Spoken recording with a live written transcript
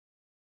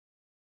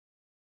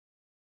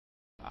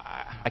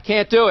I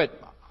can't do it.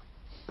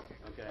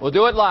 Okay. We'll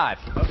do it live.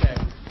 Okay.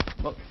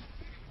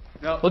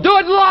 No. We'll do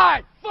it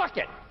live. Fuck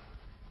it.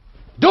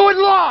 Do it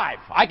live.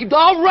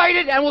 I'll write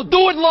it and we'll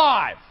do it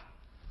live.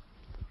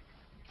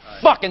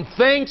 Right. Fucking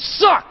thing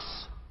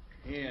sucks.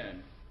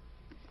 In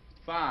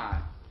 5,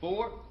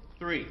 4,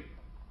 3.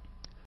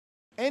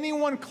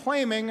 Anyone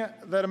claiming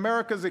that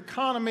America's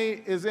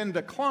economy is in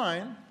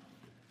decline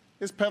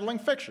is peddling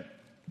fiction.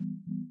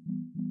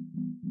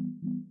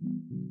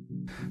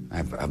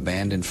 I've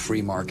abandoned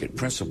free market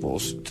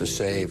principles to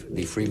save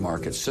the free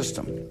market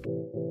system.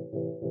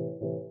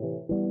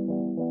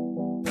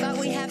 But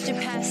we have to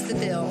pass the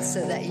bill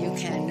so that you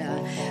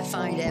can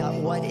find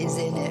out what is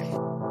in it.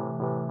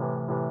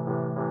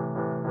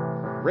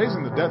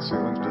 Raising the debt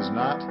ceilings does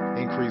not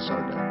increase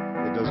our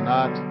debt. It does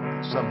not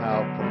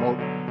somehow promote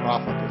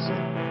profligacy.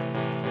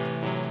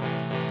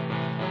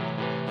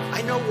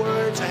 I know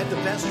words. I have the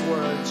best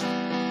words.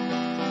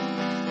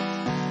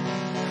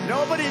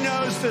 Nobody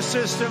knows the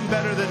system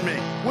better than me,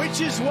 which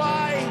is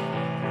why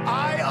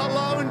I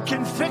alone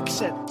can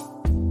fix it.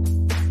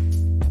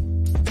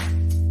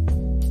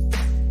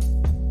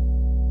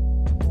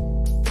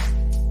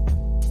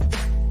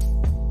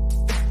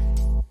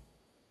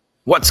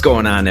 What's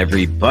going on,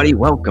 everybody?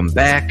 Welcome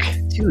back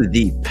to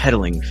the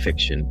Peddling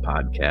Fiction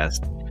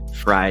Podcast,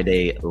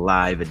 Friday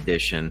live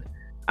edition.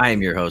 I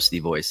am your host, the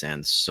voice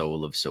and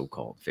soul of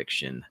so-called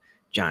fiction,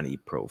 Johnny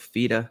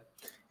Profita,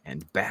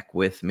 and back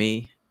with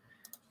me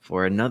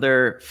for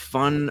another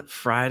fun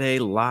Friday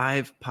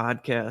live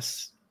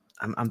podcast.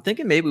 I'm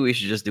thinking maybe we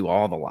should just do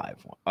all the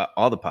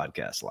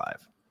podcasts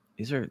live.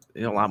 These are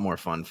a lot more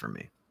fun for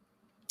me.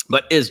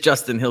 But is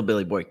Justin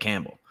Hillbilly Boy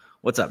Campbell?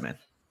 What's up, man?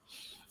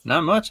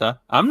 Not much.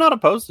 I'm not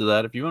opposed to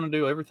that. If you want to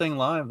do everything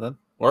live, that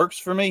works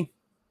for me.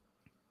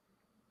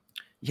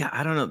 Yeah,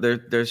 I don't know.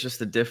 There's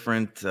just a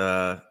different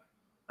vibe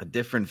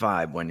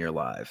when you're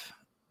live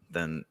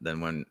than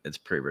when it's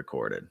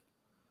pre-recorded.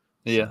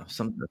 Yeah, so,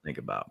 something to think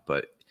about.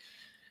 But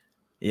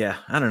yeah,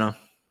 I don't know.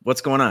 What's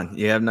going on?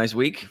 You have a nice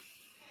week?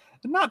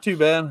 Not too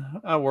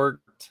bad. I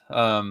worked.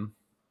 I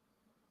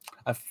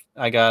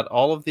got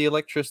all of the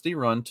electricity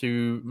run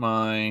to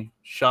my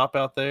shop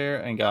out there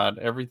and got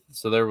everything.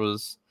 So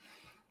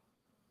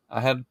I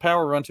had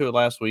power run to it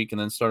last week and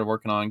then started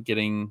working on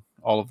getting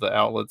all of the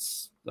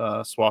outlets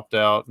swapped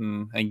out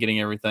and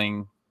getting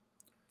everything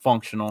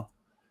functional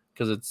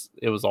because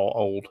it was all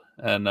old,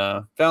 and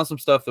found some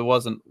stuff that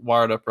wasn't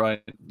wired up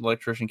right.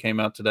 Electrician came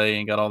out today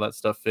and got all that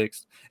stuff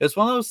fixed. It's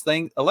one of those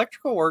things.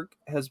 Electrical work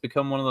has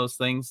become one of those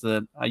things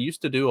that I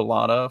used to do a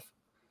lot of,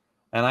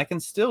 and I can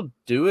still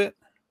do it,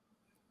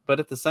 but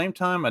at the same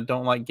time, I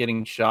don't like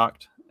getting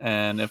shocked.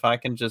 And if I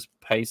can just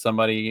pay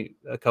somebody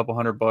a couple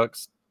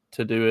 $100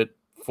 to do it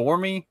for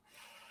me,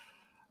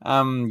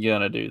 I'm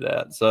gonna do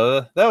that.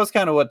 So that was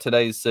kind of what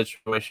today's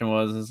situation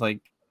was. It's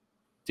like,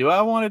 do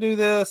I want to do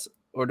this,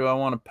 or do I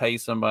want to pay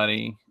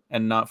somebody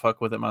and not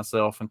fuck with it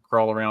myself and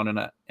crawl around in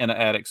an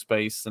attic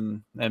space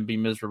and be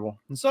miserable?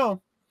 And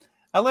so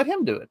I let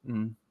him do it.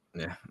 And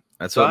yeah,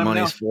 that's what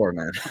money's for,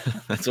 man.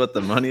 That's what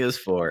the money is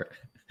for.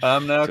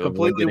 I'm now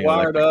completely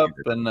wired up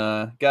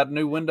and got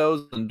new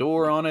windows and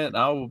door on it.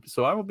 I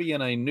will be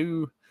in a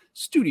new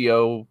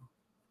studio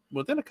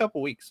within a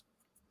couple weeks.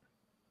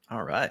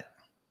 All right.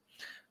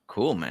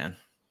 Cool, man.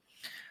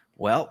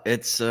 Well,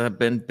 it's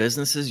been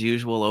business as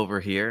usual over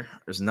here.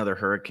 There's another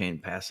hurricane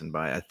passing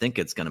by. I think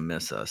it's going to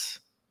miss us.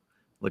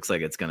 Looks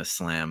like it's going to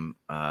slam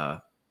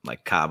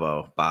like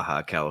Cabo,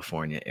 Baja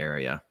California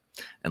area,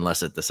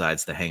 unless it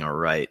decides to hang a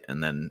right,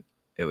 and then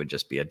it would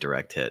just be a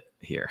direct hit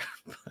here.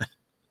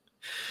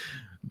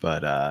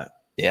 But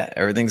yeah,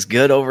 everything's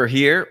good over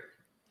here.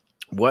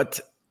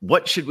 What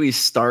should we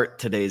start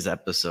today's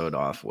episode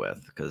off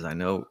with? Because I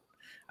know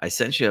I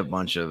sent you a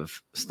bunch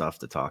of stuff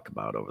to talk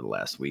about over the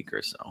last week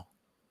or so.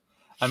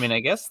 I mean,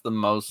 I guess the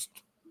most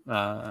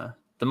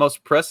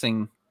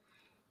pressing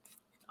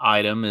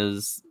item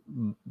is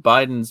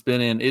Biden's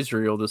been in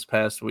Israel this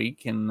past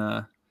week,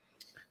 and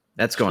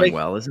that's going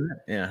well, isn't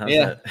it? Yeah. How's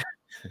that?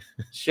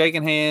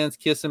 Shaking hands,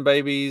 kissing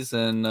babies,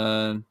 and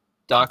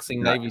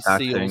doxing Navy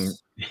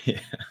SEALs. Yeah.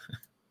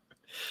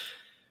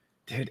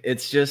 Dude,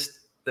 it's just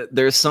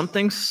there's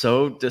something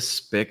so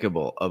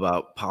despicable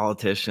about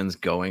politicians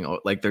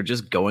they're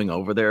just going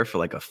over there for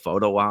like a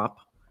photo op,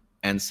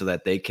 and so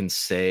that they can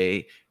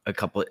say a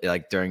couple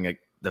like during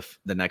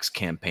the next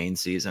campaign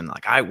season,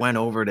 like, I went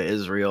over to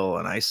Israel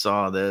and I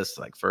saw this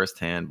like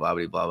firsthand, blah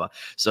blah blah blah.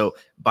 So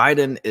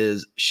Biden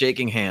is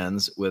shaking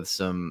hands with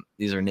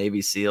these are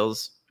Navy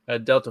SEALs,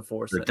 Delta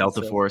Force,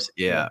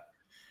 yeah.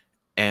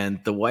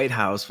 And the White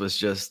House was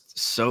just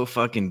so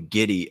fucking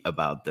giddy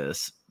about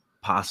this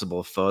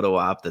possible photo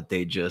op that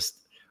they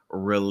just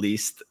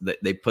released.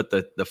 They put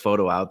the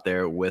photo out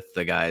there with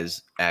the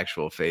guys'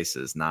 actual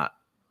faces, not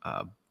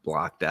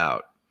blocked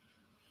out.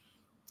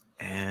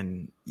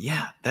 And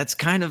yeah, that's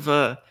kind of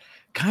a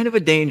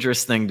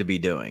dangerous thing to be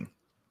doing.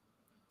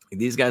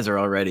 These guys are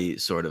already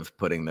sort of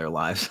putting their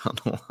lives on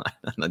the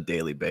line on a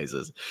daily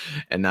basis,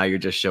 and now you're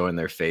just showing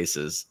their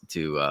faces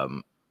to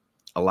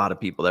a lot of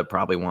people that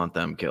probably want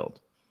them killed.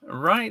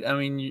 Right? I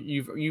mean,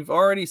 you've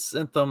already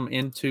sent them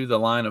into the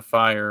line of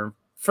fire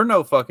for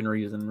no fucking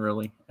reason,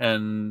 really,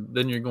 and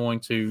then you're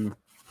going to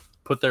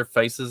put their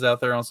faces out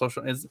there on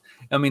social.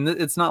 I mean,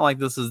 it's not like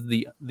this is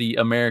the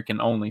American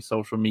only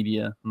social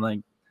media. Like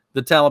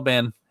the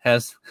Taliban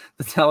has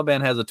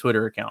a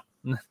Twitter account.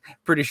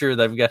 Pretty sure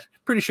they got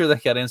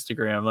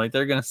Instagram. Like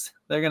they're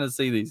gonna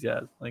see these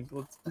guys. Like,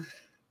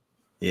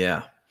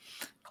 yeah,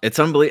 it's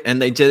unbelievable.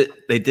 And they did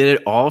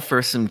it all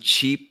for some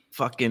cheap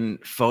fucking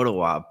photo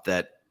op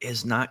that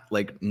is not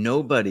like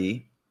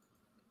nobody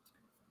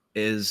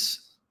sees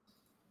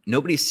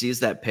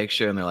that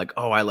picture and they're like,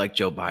 oh, I like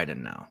Joe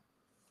Biden now.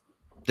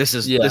 This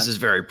is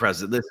very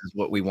president. This is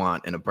what we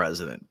want in a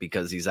president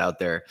because he's out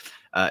there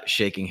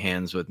shaking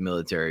hands with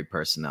military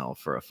personnel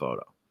for a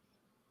photo.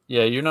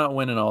 Yeah, you're not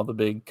winning all the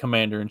big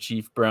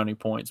commander-in-chief brownie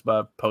points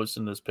by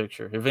posting this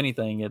picture. If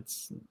anything,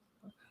 it's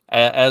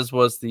as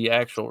was the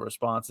actual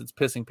response. It's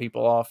pissing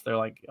people off. They're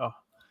like, "Oh,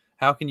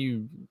 how can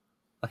you,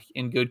 like,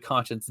 in good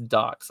conscience,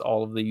 dox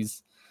all of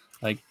these,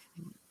 like,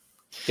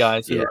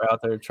 guys who are out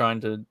there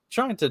trying to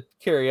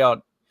carry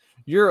out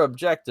your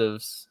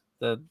objectives?"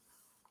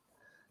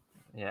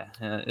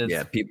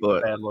 People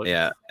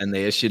are, and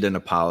they issued an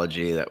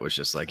apology that was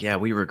just like, "Yeah,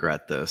 we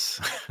regret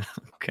this."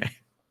 Okay.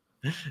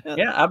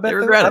 Yeah, I bet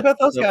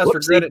those guys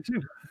regret it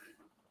too.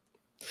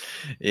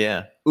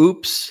 Yeah.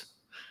 Oops.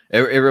 It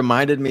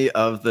reminded me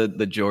of the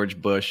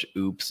George Bush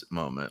oops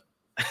moment.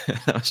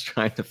 I was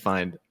trying to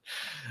find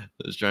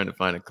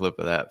a clip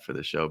of that for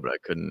the show, but I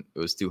couldn't. It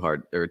was too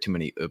hard. There were too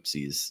many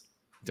oopsies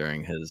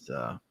during his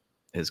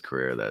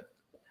career that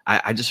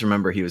I just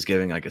remember he was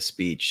giving like a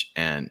speech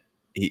and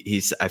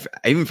I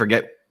even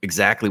forget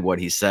exactly what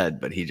he said,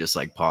 but he just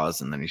like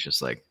paused and then he's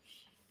just like,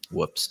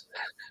 whoops.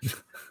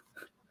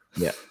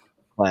 Yeah.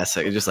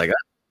 Classic. It's just like,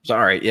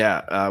 sorry.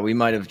 Yeah. We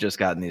might have just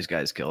gotten these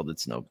guys killed.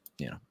 It's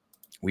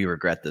we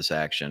regret this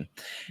action.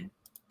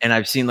 And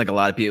I've seen like a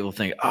lot of people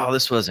think, oh,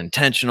 this was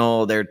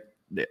intentional. They're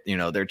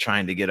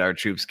trying to get our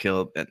troops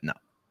killed.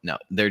 No,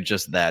 they're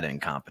just that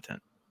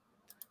incompetent.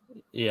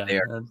 Yeah.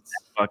 They're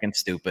fucking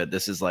stupid.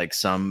 This is like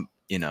some,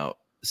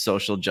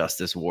 social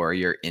justice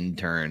warrior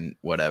intern,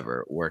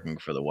 whatever, working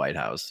for the White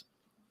House.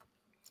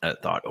 I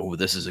thought, oh,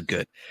 this is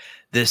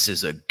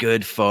a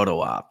good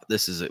photo op.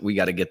 We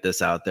got to get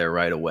this out there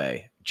right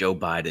away. Joe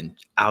Biden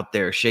out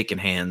there shaking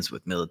hands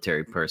with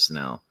military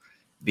personnel,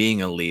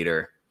 being a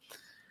leader.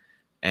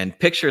 And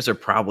pictures are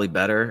probably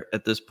better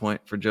at this point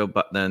for Joe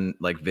than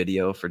like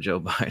video for Joe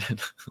Biden.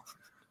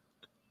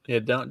 Yeah,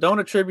 don't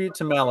attribute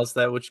to malice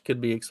that which could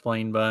be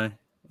explained by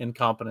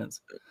incompetence.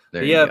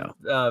 Video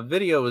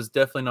is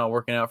definitely not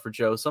working out for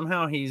Joe.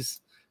 Somehow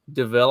he's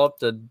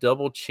developed a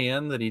double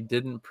chin that he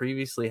didn't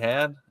previously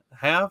have.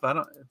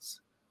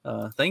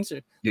 Things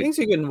are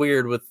getting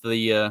weird with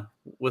the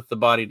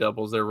body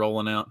doubles they're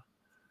rolling out.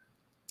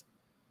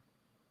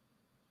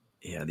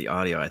 Yeah, the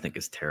audio I think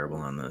is terrible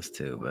on this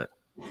too, but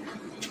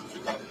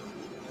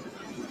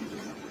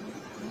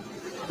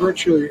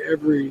virtually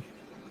every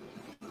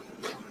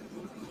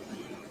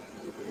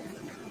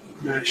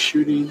mass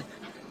shooting,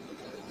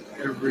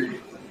 every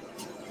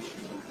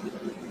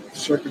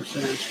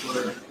circumstance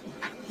where a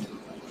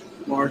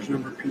large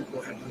number of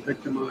people have been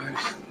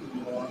victimized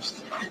and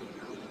lost,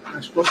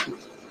 I've spoken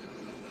with them.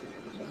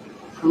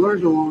 I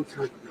learned a long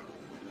time ago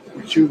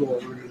what you've all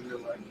learned in your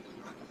life.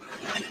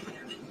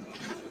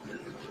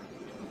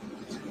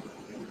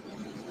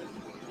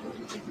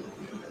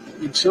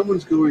 When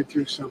someone's going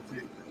through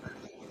something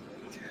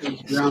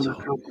that's beyond their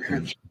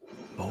comprehension.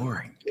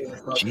 Boring.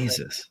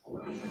 Jesus.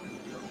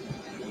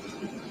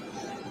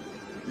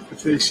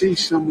 If they see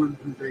someone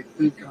who they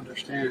think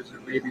understands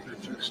that maybe they're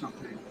through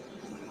something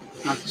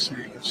not the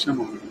same but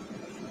similar,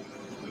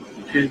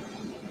 it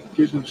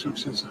gives them some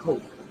sense of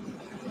hope.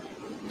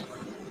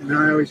 And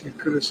I always get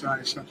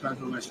criticized sometimes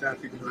by my staff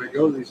because when I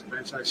go to these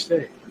events, I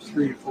stay for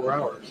 3 to 4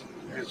 hours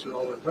to answer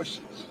all their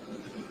questions.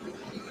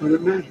 But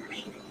it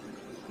matters.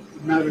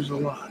 It matters a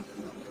lot.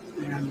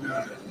 And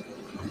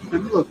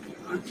look,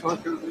 I'm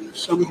talking,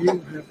 some of you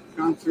have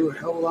gone through a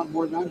hell of a lot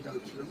more than I've gone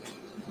through,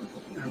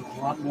 and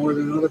a lot more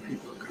than other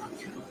people have gone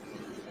through.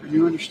 And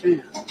you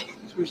understand. So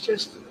it's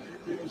just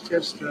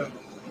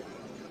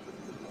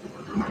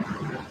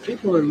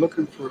people are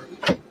looking for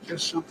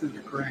just something to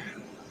grab,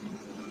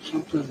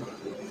 something that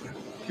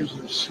gives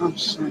them some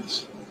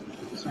sense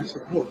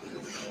of hope.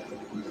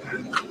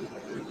 And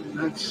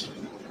that's,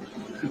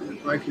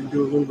 if I can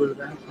do a little bit of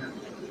that, then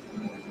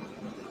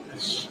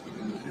it's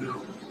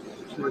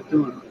worth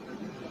doing.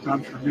 It's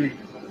done for me.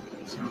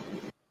 So.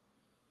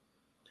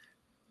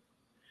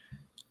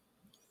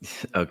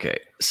 Okay,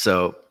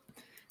 so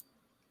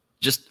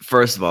just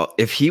first of all,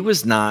 if he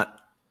was not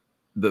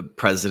the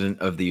president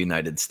of the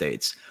United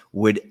States,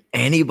 would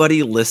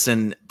anybody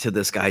listen to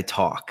this guy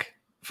talk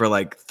for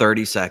like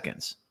 30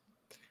 seconds?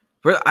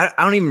 I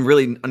don't even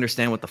really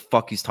understand what the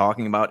fuck he's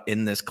talking about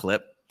in this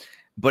clip,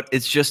 but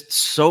it's just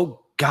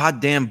so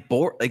goddamn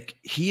boring. Like,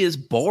 he is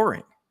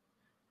boring.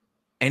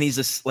 And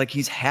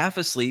he's half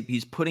asleep.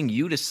 He's putting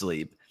you to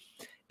sleep.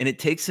 and it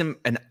takes him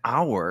an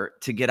hour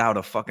to get out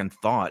a fucking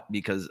thought,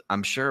 because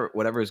I'm sure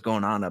whatever is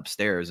going on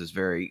upstairs is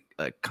very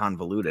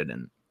convoluted,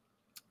 and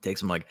it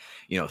takes him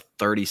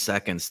 30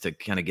 seconds to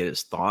kind of get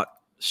his thought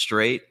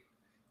straight,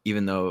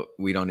 even though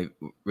we don't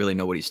really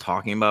know what he's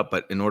talking about.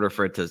 But in order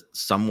for it to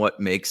somewhat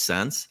make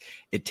sense,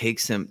 it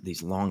takes him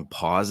these long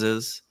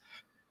pauses.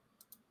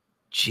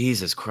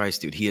 Jesus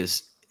Christ, dude, he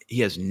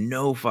has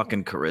no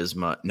fucking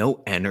charisma,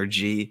 no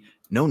energy,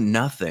 no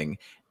nothing.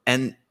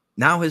 And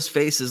now his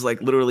face is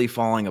literally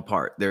falling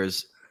apart.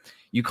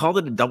 You called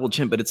it a double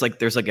chin, but it's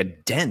there's a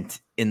dent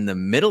in the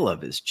middle of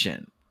his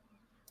chin.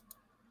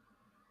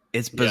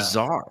 It's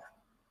bizarre.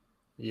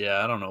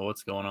 Yeah, I don't know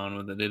what's going on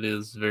with it. It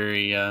is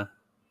very,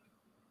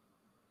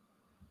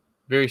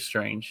 very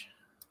strange.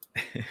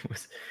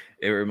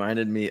 It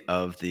reminded me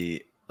of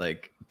the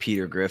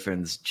Peter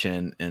Griffin's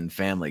chin in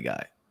Family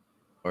Guy,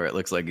 where it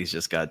looks like he's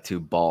just got two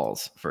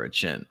balls for a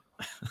chin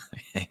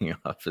hanging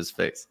off his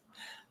face.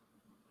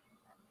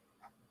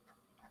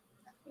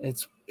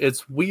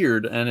 It's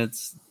weird, and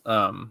it's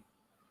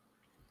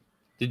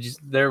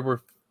there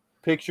were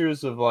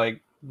pictures of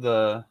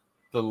the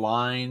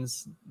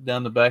lines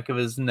down the back of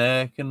his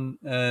neck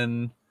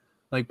and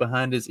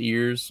behind his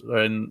ears,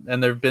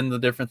 and there've been the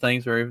different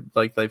things where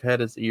they've had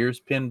his ears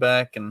pinned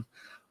back, and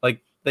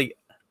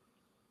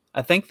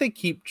I think they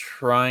keep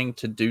trying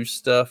to do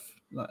stuff.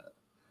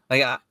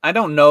 I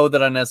don't know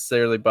that I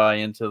necessarily buy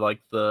into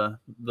the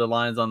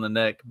lines on the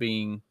neck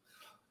being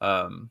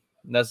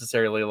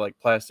necessarily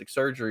plastic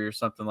surgery or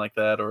something like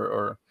that,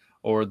 or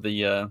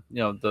the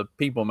the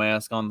people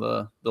mask on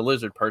the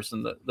lizard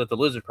person that the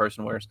lizard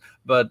person wears.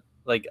 But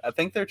I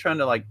think they're trying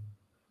to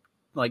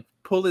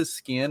pull his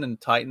skin and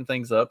tighten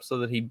things up so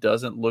that he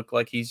doesn't look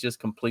like he's just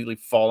completely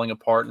falling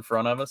apart in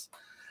front of us.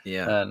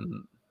 Yeah.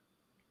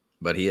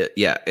 But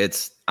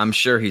I'm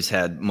sure he's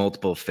had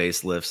multiple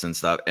facelifts and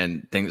stuff,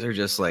 and things are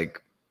just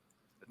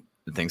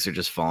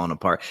falling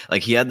apart.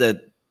 He had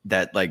that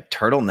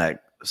turtleneck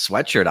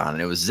sweatshirt on,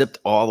 and it was zipped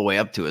all the way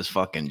up to his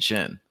fucking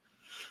chin.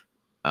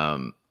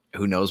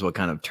 Who knows what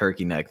kind of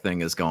turkey neck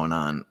thing is going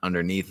on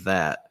underneath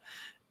that?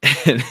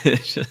 And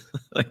it's just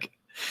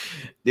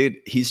dude,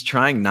 he's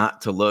trying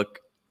not to look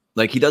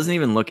he doesn't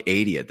even look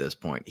 80 at this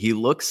point. He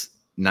looks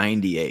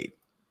 98.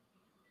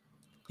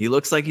 He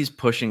looks like he's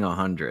pushing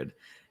 100.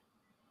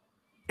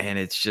 And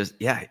it's just,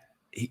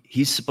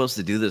 he's supposed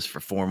to do this for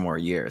 4 more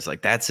years.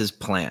 That's his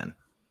plan,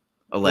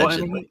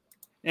 allegedly. Well,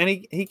 and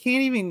he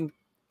can't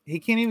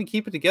even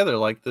keep it together.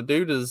 The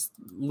dude is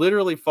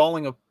literally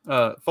falling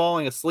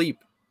asleep,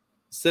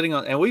 sitting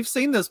on. And we've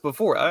seen this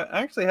before. I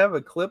actually have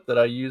a clip that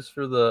I use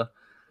for the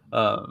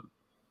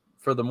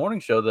morning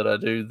show that I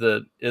do.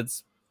 That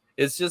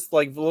it's just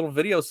little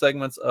video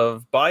segments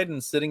of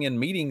Biden sitting in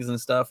meetings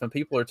and stuff, and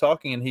people are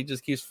talking, and he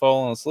just keeps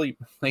falling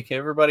asleep.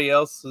 Everybody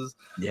else is.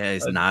 Yeah,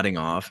 he's nodding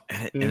off,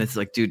 and it's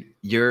dude,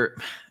 you're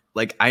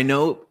I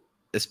know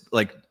it's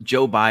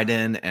Joe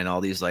Biden and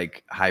all these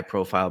high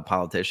profile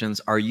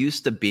politicians are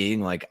used to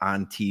being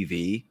on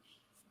TV.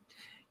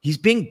 He's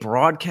being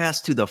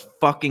broadcast to the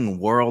fucking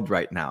world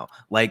right now.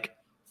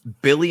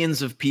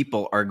 Billions of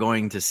people are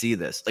going to see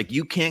this.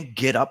 You can't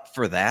get up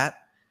for that.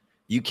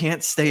 You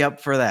can't stay up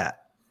for that.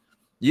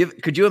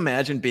 Could you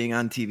imagine being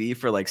on TV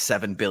for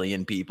 7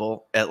 billion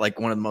people at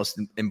one of the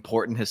most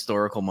important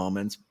historical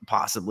moments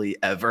possibly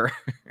ever?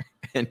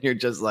 And you're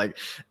just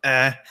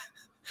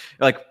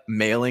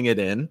mailing it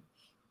in.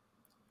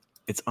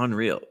 It's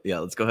unreal. Yeah,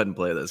 let's go ahead and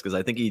play this, because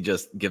I think he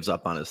just gives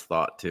up on his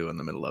thought too in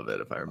the middle of it,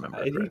 if I remember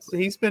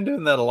correctly. He's been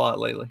doing that a lot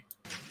lately.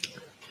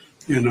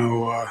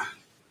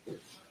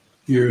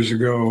 Years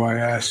ago, I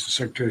asked the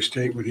Secretary of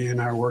State when he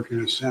and I were working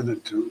in the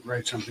Senate to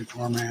write something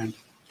for him, and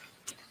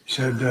he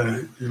said,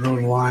 he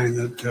wrote a line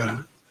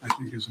that I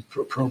think is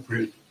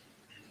appropriate.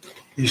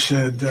 He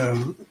said,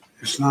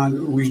 it's not,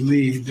 we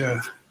lead,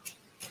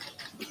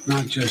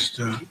 not just,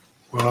 I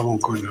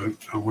won't go into it.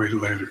 I'll wait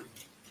later.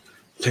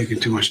 Taking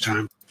too much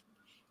time.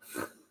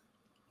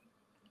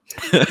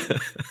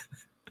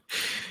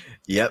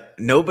 Yep.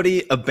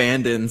 Nobody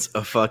abandons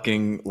a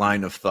fucking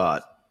line of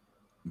thought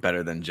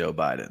better than Joe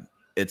Biden.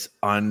 It's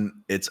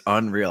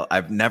unreal.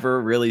 I've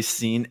never really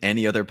seen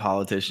any other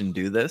politician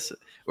do this,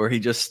 where he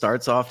just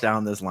starts off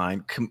down this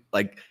line,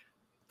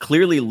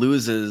 clearly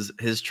loses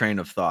his train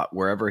of thought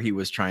wherever he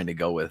was trying to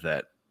go with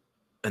it,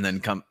 and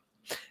then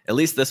at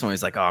least this one,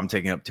 he's oh, I'm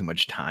taking up too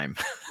much time.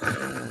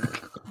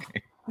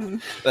 Okay.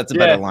 That's a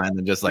better line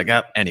than just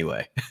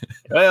anyway.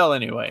 Well,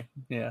 anyway,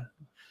 yeah.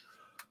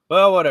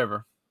 Well,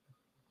 whatever.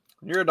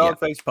 You're a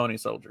dog-faced pony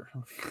soldier.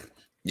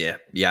 Yeah,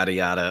 yada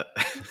yada.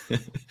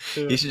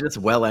 He should just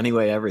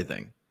anyway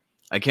everything.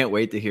 I can't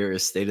wait to hear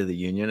his State of the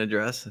Union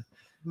address,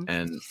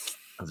 and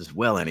I'll just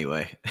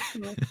anyway.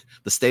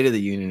 The State of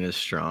the Union is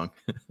strong.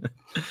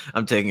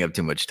 I'm taking up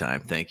too much time.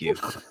 Thank you.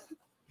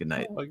 Good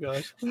night. Oh my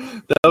gosh,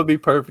 that would be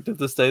perfect if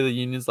the State of the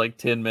Union's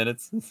 10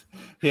 minutes.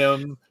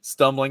 Him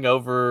stumbling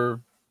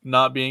over,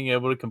 not being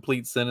able to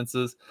complete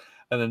sentences,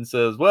 and then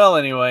says, "Well,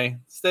 anyway,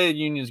 State of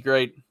the Union's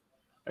great,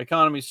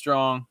 economy's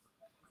strong,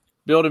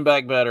 building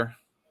back better."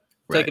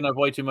 Taking up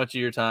way too much of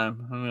your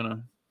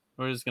time.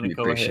 We're just going to We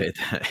go appreciate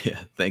ahead. that. Yeah,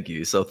 thank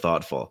you. So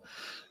thoughtful,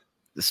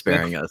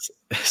 sparing us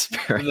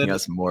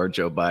more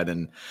Joe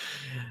Biden.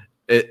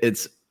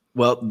 It's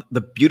well,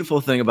 the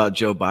beautiful thing about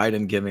Joe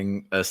Biden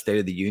giving a State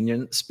of the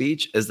Union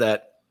speech is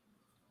that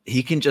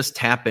he can just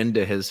tap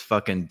into his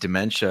fucking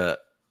dementia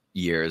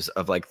years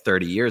of like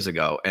 30 years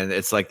ago, and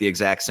it's like the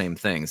exact same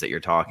things that you're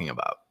talking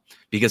about.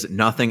 Because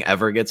nothing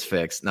ever gets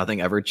fixed,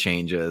 nothing ever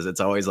changes. It's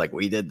always like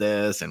we did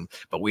this,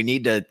 but we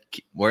need to.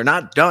 We're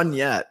not done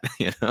yet.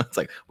 It's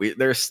like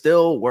there's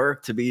still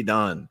work to be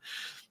done,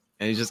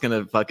 and he's just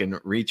gonna fucking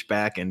reach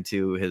back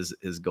into his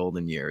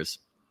golden years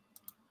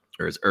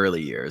or his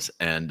early years,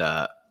 and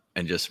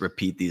just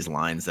repeat these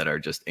lines that are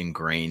just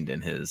ingrained in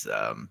his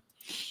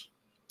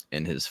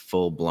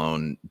full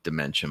blown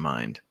dementia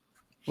mind.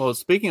 Well,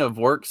 speaking of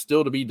work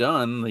still to be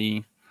done,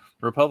 the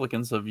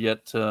Republicans have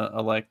yet to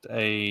elect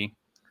a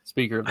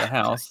Speaker of the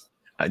House.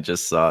 I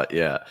just saw it.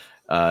 Yeah.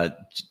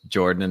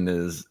 Jordan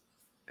is,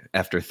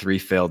 after 3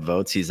 failed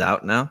votes, he's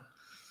out now.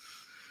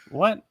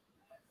 What?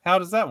 How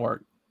does that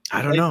work?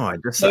 I don't know.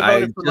 They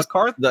voted for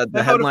McCarthy.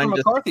 The headline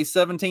voted for McCarthy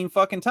 17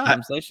 fucking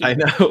times. I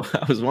know.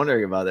 I was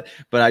wondering about it,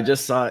 but I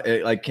just saw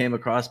it, like, came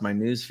across my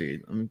news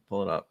feed. Let me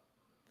pull it up.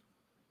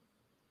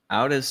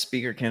 Out as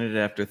Speaker candidate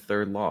after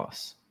 3rd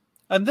loss.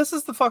 And this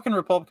is the fucking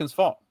Republicans'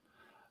 fault,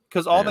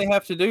 because all they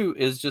have to do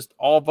is just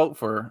all vote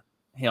for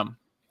him.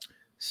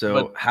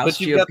 So House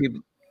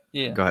GOP.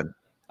 Yeah. Go ahead.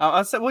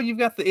 I said, well, you've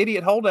got the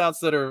idiot holdouts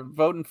that are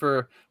voting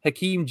for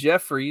Hakeem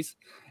Jeffries,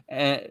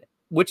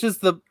 which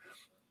is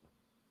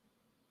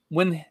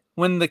when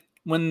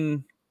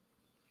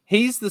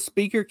he's the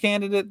Speaker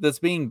candidate that's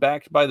being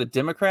backed by the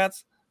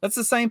Democrats. That's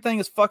the same thing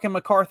as fucking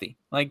McCarthy.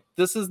 Like,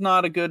 this is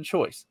not a good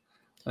choice,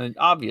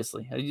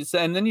 obviously.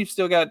 And then you've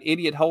still got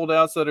idiot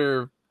holdouts that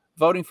are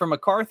voting for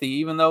McCarthy,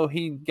 even though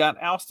he got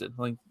ousted.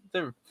 Like,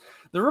 the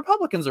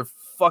Republicans are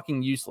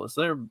fucking useless.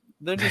 They're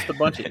just a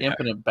bunch of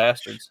impotent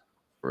bastards.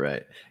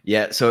 Right.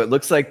 Yeah. So it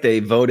looks like they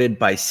voted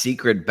by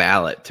secret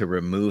ballot to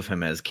remove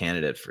him as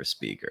candidate for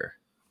Speaker.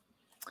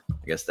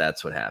 I guess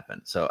that's what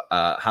happened. So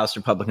House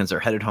Republicans are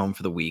headed home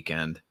for the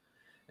weekend,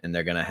 and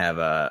they're going to have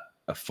a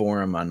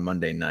forum on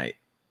Monday night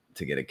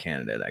to get a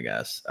candidate, I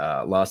guess.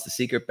 Lost the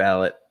secret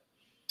ballot.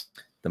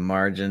 The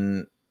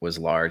margin was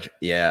large.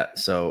 Yeah.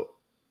 So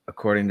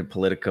according to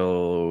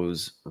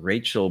Politico's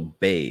Rachel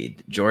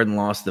Bade, Jordan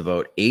lost the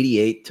vote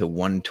 88 to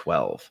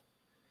 112,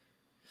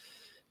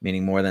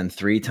 meaning more than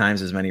 3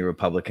 times as many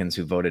Republicans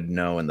who voted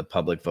no in the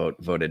public vote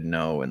voted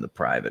no in the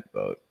private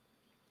vote.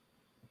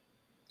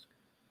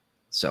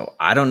 So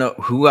I don't know,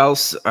 who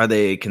else are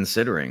they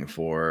considering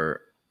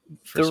for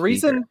the Speaker?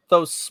 Reason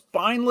those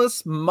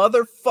spineless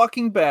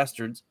motherfucking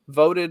bastards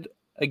voted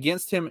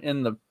against him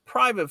in the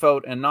private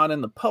vote and not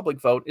in the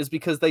public vote is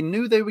because they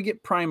knew they would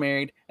get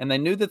primaried, and they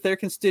knew that their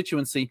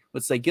constituency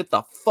would say, "Get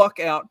the fuck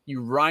out,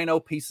 you rhino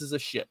pieces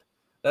of shit."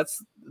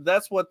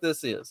 That's what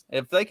this is.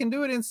 If they can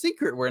do it in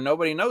secret where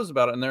nobody knows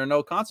about it and there are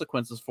no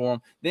consequences for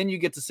them, then you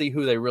get to see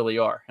who they really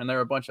are. And they're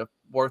a bunch of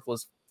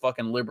worthless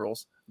fucking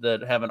liberals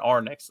that have an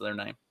R next to their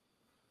name.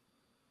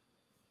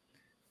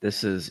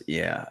 This is,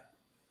 yeah.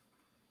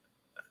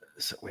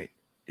 So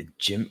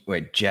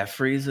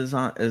Jeffries is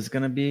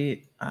going to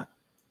be I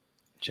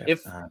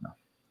don't know.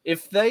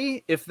 If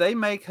they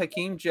make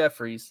Hakeem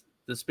Jeffries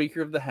the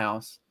Speaker of the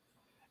House,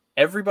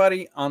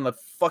 everybody on the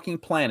fucking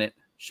planet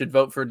should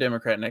vote for a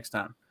Democrat next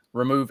time.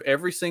 Remove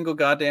every single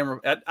goddamn...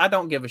 I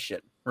don't give a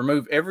shit.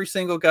 Remove every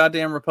single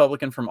goddamn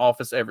Republican from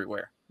office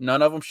everywhere.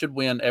 None of them should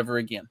win ever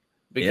again.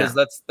 Because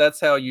that's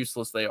how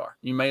useless they are.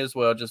 You may as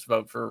well just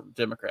vote for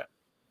Democrat.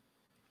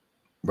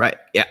 Right.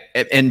 Yeah.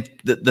 And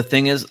the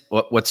thing is,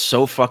 what's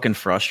so fucking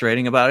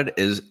frustrating about it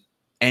is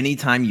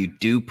anytime you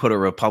do put a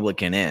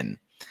Republican in,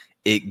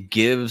 it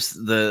gives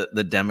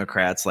the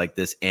Democrats like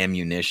this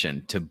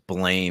ammunition to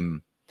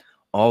blame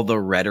all the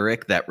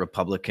rhetoric that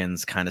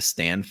Republicans kind of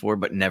stand for,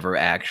 but never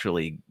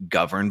actually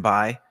govern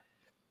by,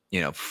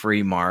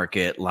 free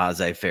market,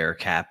 laissez-faire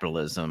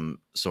capitalism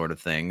sort of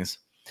things.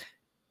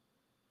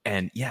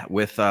 And yeah,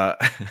 with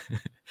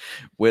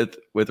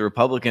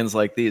Republicans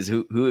like these,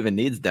 who even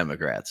needs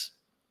Democrats?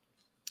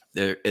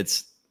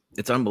 It's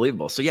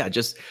unbelievable. So yeah,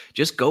 just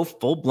go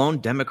full blown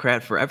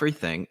Democrat for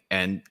everything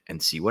and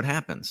see what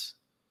happens.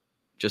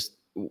 Just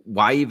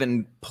why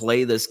even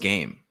play this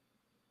game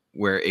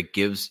where it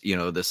gives,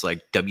 this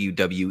like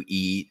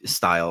WWE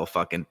style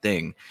fucking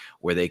thing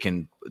where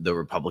the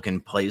Republican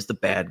plays the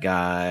bad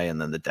guy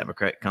and then the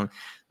Democrat comes.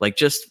 Like,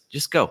 just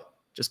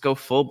go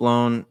full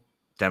blown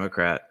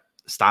Democrat.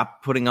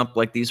 Stop putting up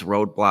like these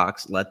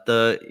roadblocks. Let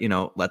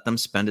them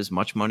spend as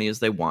much money as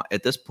they want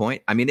at this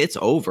point. I mean, it's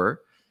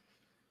over.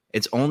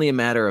 It's only a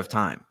matter of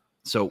time.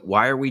 So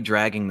why are we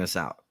dragging this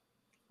out?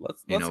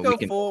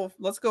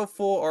 Let's go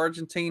full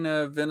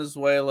Argentina,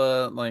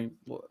 Venezuela. Like,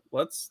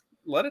 let's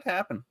let it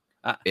happen.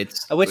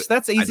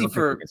 That's easy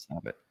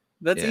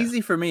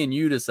easy for me and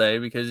you to say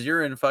because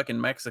you're in fucking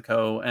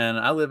Mexico and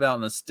I live out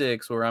in the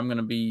sticks where I'm going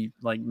to be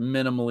like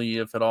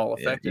minimally, if at all,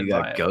 affected. You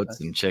got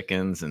goats and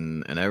chickens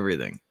and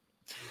everything.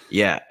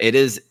 Yeah, it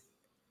is.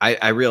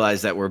 I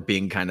realize that we're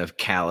being kind of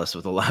callous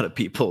with a lot of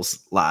people's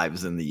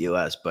lives in the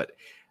U.S., but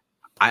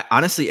I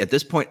honestly, at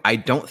this point, I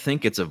don't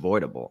think it's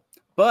avoidable.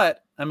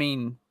 But I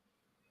mean,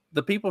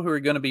 the people who are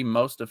going to be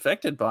most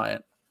affected by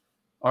it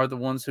are the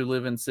ones who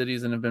live in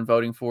cities and have been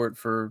voting for it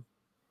for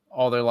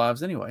all their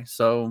lives anyway.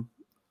 So,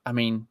 I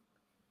mean,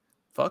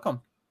 fuck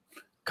them.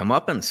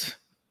 Comeuppance.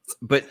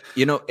 But,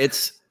 you know,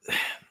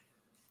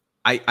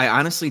 I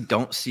honestly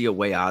don't see a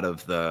way out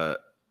of the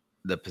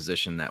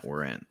position that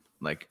we're in.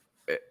 Like,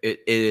 it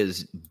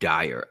is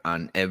dire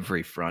on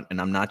every front. And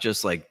I'm not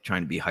just like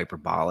trying to be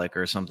hyperbolic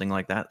or something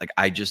like that. Like,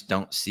 I just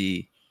don't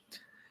see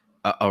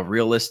a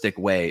realistic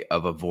way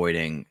of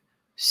avoiding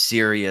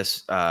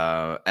serious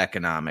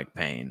economic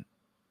pain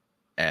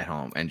at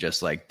home and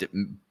just like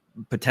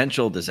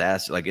potential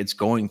disaster. Like, it's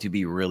going to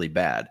be really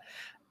bad.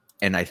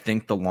 And I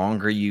think the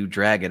longer you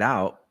drag it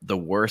out, the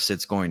worse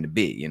it's going to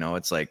be. You know,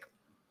 it's like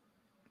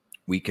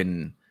we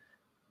can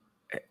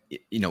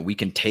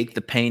take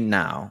the pain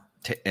now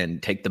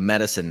and take the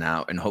medicine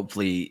now, and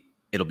hopefully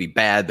it'll be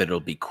bad, but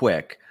it'll be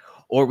quick.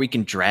 Or we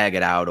can drag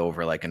it out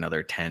over like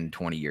another 10,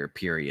 20 year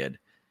period,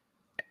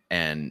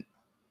 and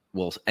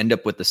we'll end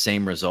up with the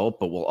same result,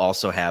 but we'll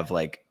also have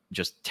like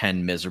just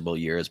 10 miserable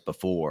years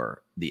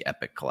before the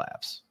epic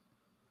collapse.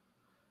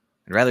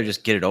 I'd rather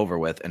just get it over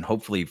with and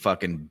hopefully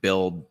fucking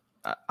build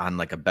on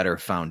like a better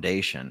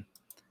foundation,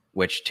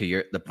 which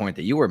to the point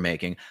that you were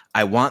making,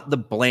 I want the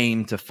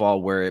blame to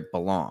fall where it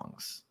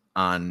belongs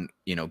on,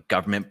 you know,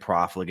 government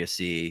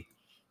profligacy,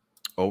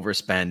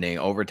 overspending,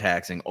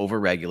 overtaxing,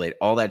 overregulate,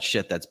 all that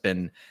shit that's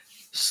been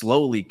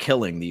slowly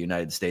killing the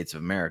United States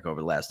of America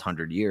over the last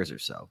 100 years or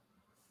so.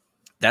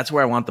 That's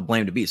where I want the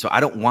blame to be. So I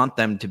don't want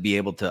them to be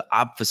able to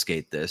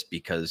obfuscate this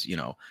because, you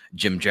know,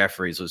 Jim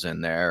Jeffries was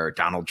in there or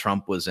Donald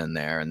Trump was in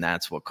there, and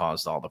that's what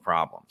caused all the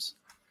problems.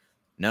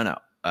 No.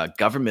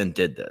 Government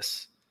did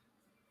this.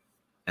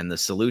 And the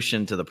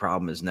solution to the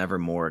problem is never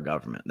more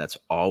government. That's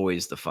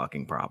always the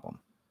fucking problem.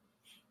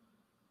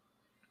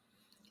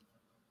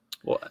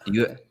 Well,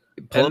 you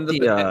pull up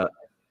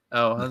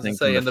I was going to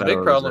say, and the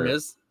big problem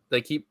is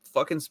they keep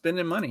fucking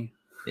spending money.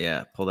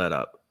 Yeah, pull that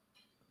up.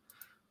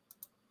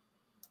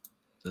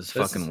 This is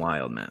fucking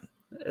wild, man.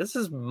 This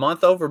is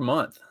month over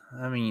month.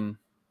 I mean,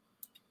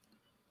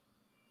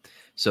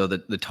 so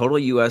the total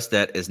U.S.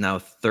 debt is now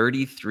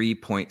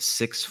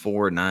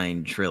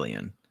 33.649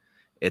 trillion.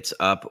 It's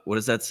up. What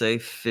does that say?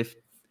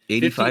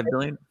 85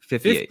 billion?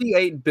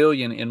 58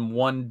 billion in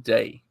one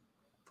day.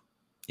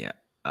 Yeah.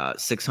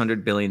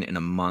 600 billion in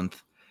a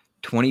month.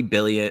 20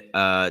 billion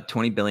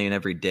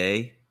every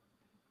day.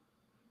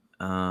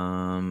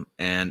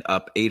 And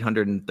up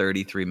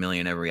 833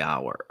 million every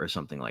hour or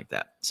something like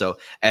that. So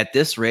at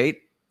this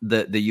rate,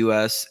 the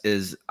U.S.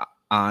 is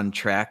on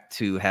track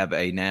to have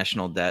a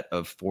national debt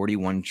of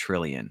 41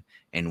 trillion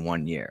in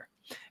 1 year.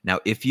 Now,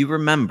 if you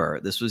remember,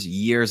 this was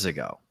years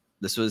ago.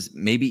 This was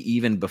maybe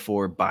even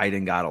before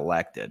Biden got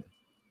elected.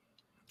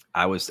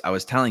 I was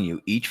telling you,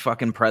 each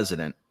fucking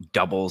president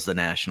doubles the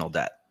national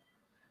debt.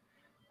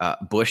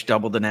 Bush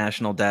doubled the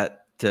national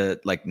debt to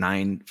like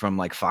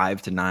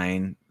 5 to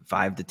 9.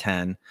 5 to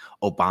 10.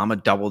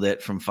 Obama doubled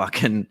it from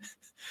fucking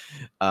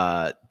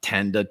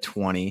 10 to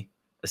 20,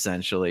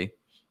 essentially.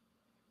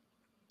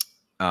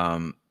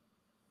 Well,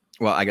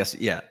 I guess,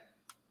 yeah.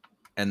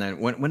 And then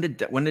when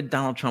did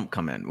Donald Trump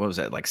come in? What was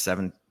that, like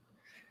 7?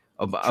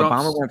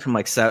 Obama went from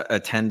like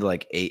 10 to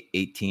like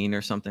 18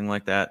 or something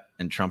like that,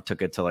 and Trump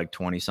took it to like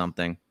 20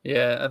 something.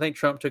 Yeah, I think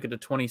Trump took it to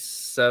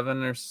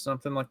 27 or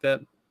something like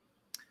that.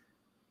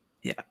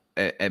 Yeah.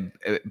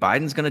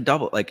 Biden's going to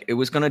double. Like, it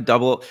was going to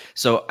double.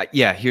 So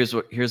yeah, here's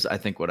I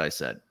think what I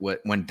said.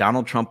 When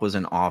Donald Trump was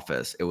in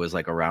office, it was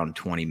like around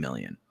 20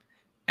 million.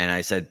 And I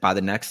said, by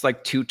the next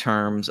like 2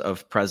 terms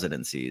of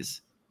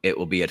presidencies, it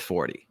will be at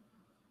 40.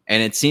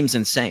 And it seems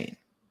insane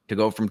to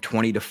go from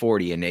 20 to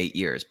 40 in 8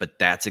 years, but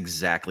that's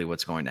exactly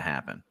what's going to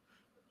happen.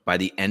 By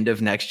the end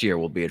of next year,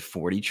 we'll be at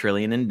 40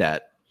 trillion in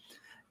debt.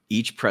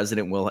 Each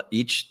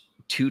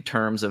 2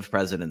 terms of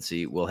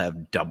presidency will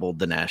have doubled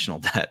the national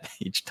debt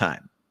each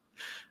time.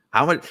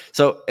 How much?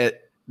 So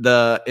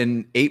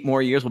in 8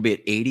 more years, we'll be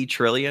at 80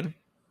 trillion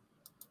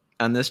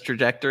on this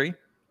trajectory.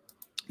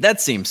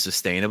 That seems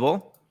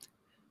sustainable.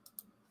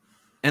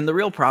 And the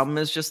real problem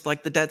is just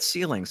like the debt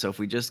ceiling. So if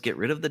we just get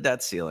rid of the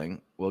debt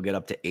ceiling, we'll get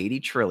up to 80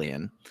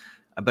 trillion.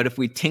 But if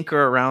we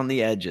tinker around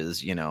the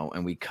edges, you know,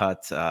 and we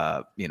cut,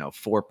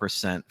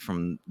 4%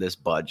 from this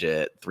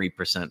budget,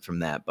 3% from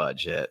that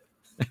budget,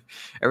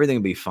 everything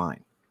will be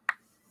fine.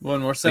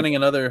 When we're sending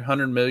another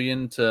 100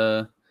 million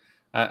to,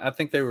 I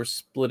think they were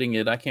splitting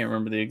it. I can't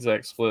remember the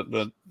exact split,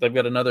 but they've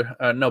got another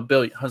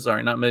billion.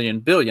 Sorry, not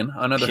million, billion.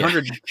 Another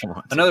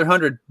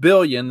 100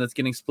 billion that's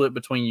getting split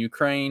between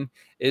Ukraine,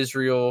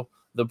 Israel,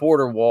 the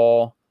border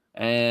wall,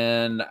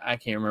 and I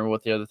can't remember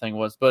what the other thing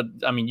was. But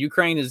I mean,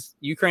 Ukraine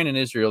and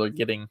Israel are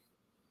getting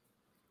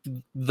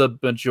the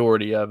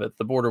majority of it.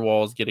 The border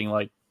wall is getting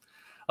like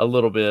a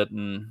little bit,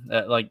 and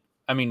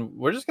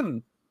we're just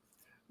gonna.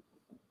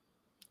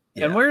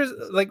 Yeah. And where's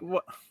like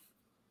what?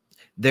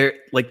 They're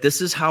like,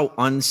 this is how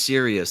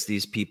unserious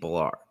these people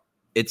are.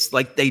 It's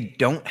like they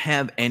don't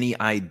have any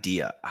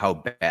idea how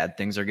bad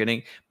things are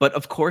getting, but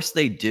of course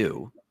they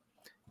do.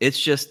 It's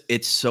just,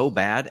 it's so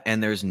bad,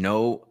 and there's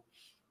no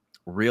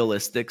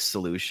realistic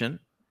solution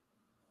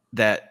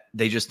that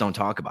they just don't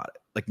talk about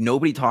it. Like,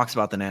 nobody talks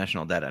about the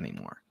national debt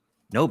anymore.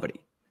 Nobody.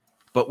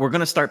 But we're going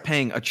to start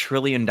paying $1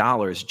 trillion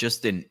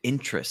just in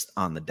interest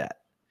on the debt.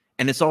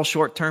 And it's all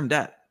short-term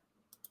debt.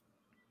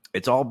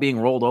 It's all being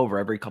rolled over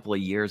every couple of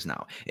years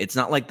now. It's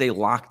not like they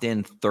locked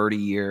in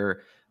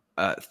 30-year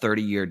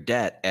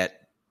debt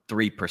at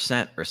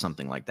 3% or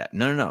something like that.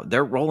 No.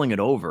 They're rolling it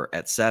over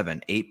at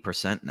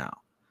 7-8% now.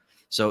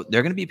 So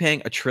they're going to be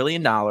paying $1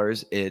 trillion.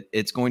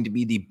 It's going to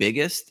be the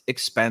biggest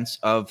expense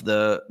of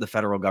the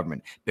federal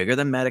government, bigger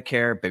than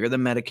Medicare, bigger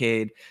than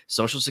Medicaid,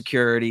 Social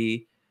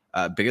Security,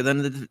 bigger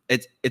than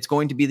it's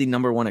going to be the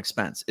number one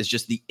expense. It's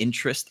just the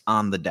interest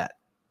on the debt.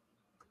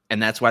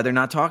 And that's why they're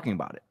not talking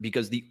about it,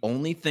 because the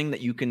only thing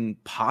that you can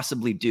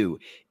possibly do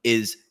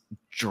is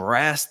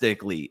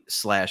drastically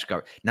slash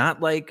government.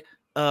 Not like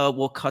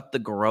we'll cut the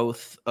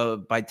growth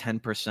by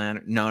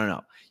 10%.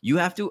 No. You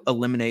have to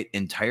eliminate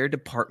entire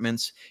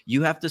departments.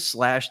 You have to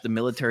slash the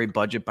military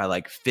budget by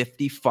like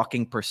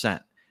 50%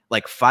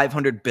 like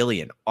 $500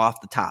 billion off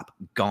the top,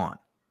 gone.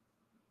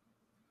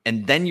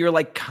 And then you're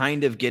like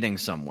kind of getting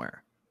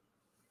somewhere.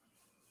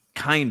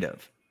 Kind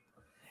of.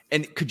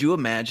 And could you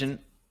imagine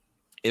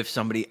if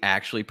somebody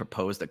actually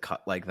proposed a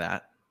cut like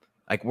that?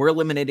 Like, we're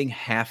eliminating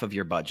half of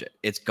your budget.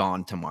 It's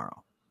gone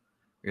tomorrow.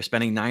 You're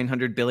spending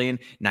 $900 billion.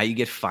 Now you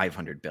get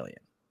 $500 billion.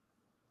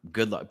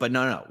 Good luck. But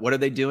no. What are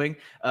they doing?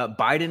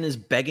 Biden is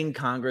begging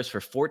Congress for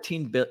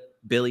 $14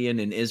 billion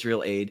in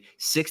Israel aid,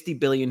 $60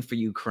 billion for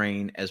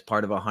Ukraine as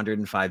part of a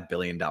 $105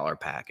 billion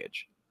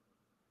package.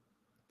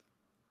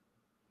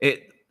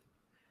 It's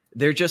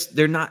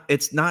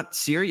not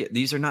serious.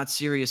 These are not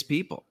serious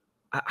people.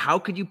 How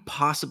could you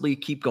possibly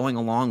keep going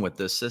along with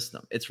this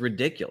system? It's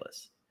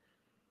ridiculous.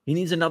 He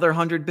needs another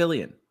 $100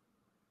 billion.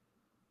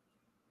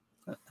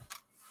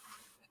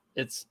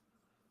 It's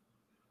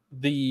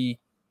the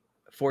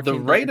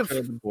rate of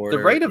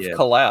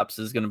collapse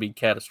is going to be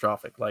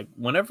catastrophic. Like,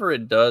 whenever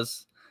it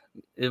does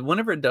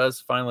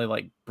finally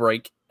like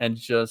break and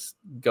just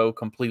go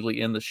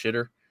completely in the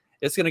shitter,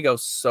 it's going to go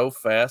so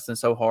fast and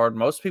so hard.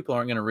 Most people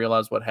aren't going to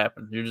realize what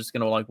happened. You're just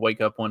going to like wake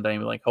up one day and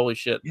be like, holy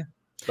shit. Yeah.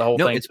 The whole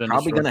thing's been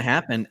probably going to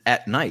happen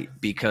at night,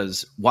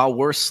 because while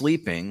we're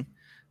sleeping,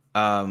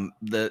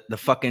 the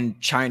fucking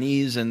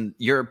Chinese and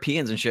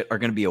Europeans and shit are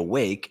going to be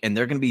awake, and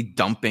they're going to be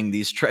dumping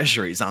these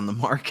treasuries on the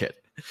market.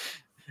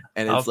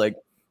 And it's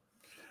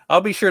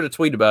I'll be sure to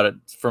tweet about it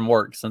from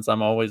work, since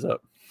I'm always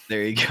up.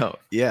 There you go.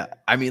 Yeah.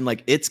 I mean,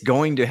 like, it's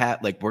going to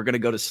have, like, we're going to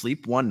go to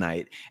sleep one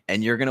night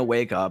and you're going to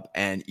wake up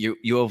and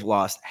you have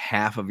lost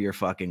half of your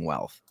fucking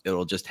wealth.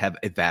 It'll just have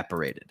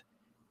evaporated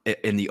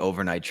in the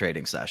overnight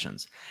trading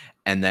sessions.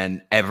 And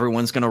then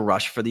everyone's going to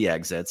rush for the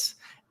exits.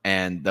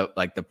 And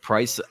the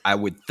price, I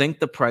would think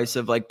the price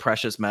of like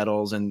precious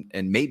metals and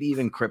maybe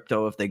even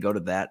crypto, if they go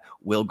to that,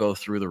 will go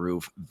through the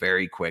roof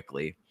very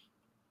quickly.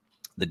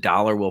 The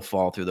dollar will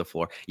fall through the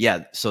floor.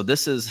 Yeah. So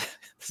this is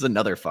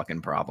another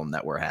fucking problem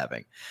that we're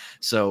having.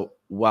 So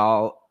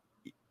while,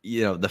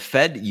 the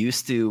Fed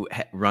used to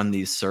run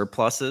these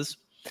surpluses,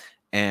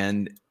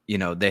 and,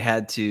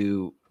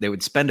 they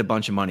would spend a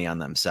bunch of money on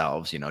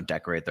themselves,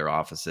 decorate their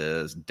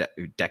offices,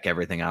 deck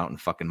everything out in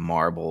fucking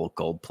marble,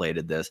 gold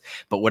plated this.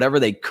 But whatever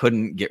they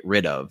couldn't get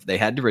rid of, they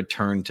had to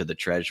return to the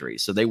Treasury.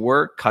 So they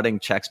were cutting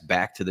checks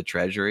back to the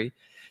Treasury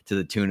to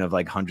the tune of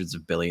like hundreds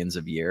of billions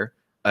a year.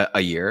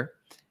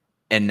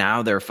 And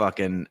now they're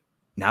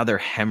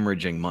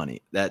hemorrhaging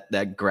money.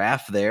 That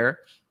graph there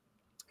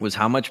was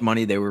how much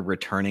money they were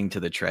returning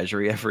to the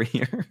Treasury every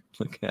year.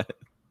 Look at it.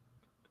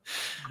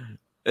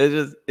 It's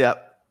just,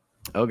 yep.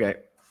 Okay.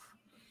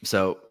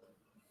 So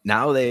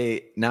now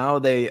they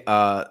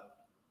I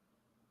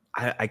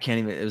can't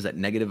even, it was at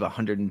negative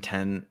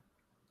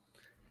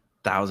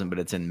 110,000, but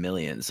it's in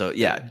millions. So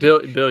yeah.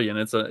 Billion.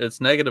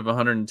 It's negative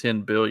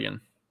 110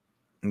 billion.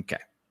 Okay.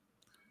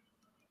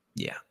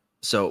 Yeah.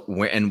 So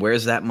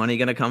where's that money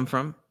going to come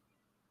from?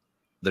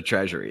 The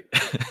Treasury.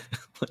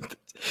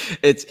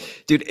 It's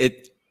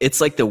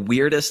like the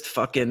weirdest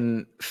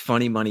fucking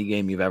funny money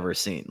game you've ever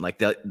seen.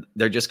 Like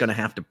they're just going to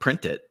have to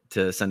print it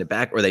to send it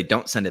back, or they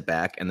don't send it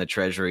back. And the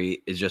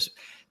Treasury is just,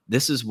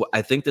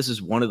 I think this is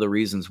one of the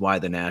reasons why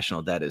the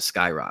national debt is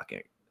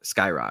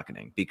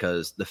skyrocketing,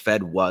 because the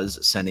Fed was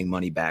sending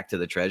money back to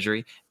the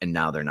Treasury and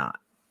now they're not.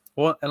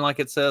 Well, and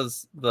like it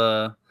says,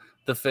 the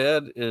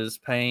Fed is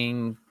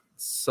paying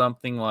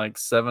something like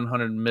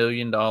 $700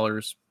 million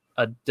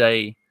a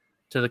day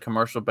to the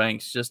commercial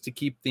banks just to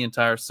keep the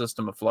entire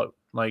system afloat.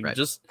 Like right.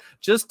 just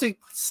to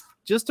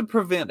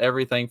prevent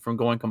everything from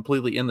going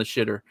completely in the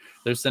shitter.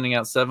 They're sending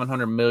out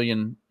 $700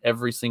 million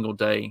every single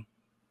day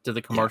to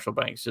the commercial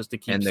banks just to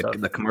keep. And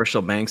the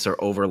commercial banks are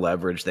over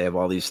leveraged. They have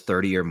all these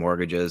 30-year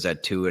mortgages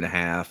at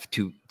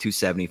 2.5%,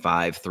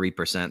 2.75%,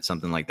 3%,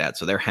 something like that.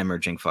 So they're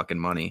hemorrhaging fucking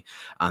money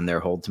on their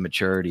hold to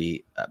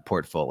maturity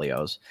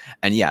portfolios.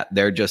 And yeah,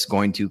 they're just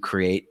going to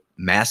create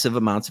massive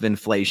amounts of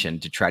inflation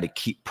to try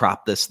to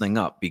prop this thing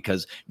up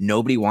because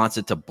nobody wants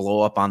it to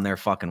blow up on their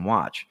fucking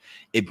watch.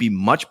 It'd be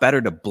much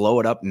better to blow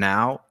it up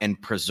now and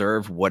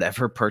preserve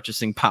whatever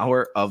purchasing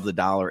power of the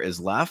dollar is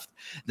left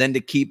than to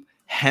keep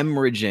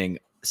hemorrhaging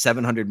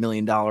 $700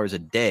 million a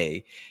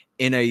day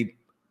in a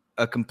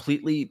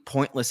completely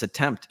pointless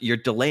attempt. You're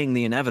delaying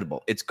the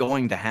inevitable. It's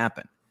going to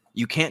happen.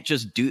 You can't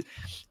just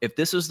if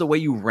this is the way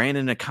you ran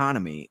an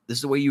economy, this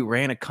is the way you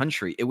ran a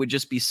country, it would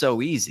just be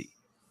so easy.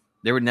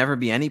 There would never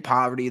be any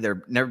poverty.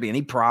 There'd never be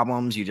any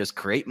problems. You just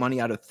create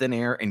money out of thin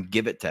air and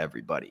give it to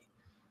everybody.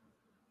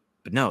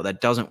 But no,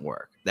 that doesn't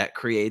work. That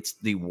creates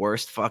the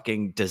worst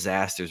fucking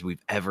disasters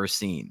we've ever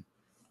seen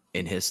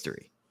in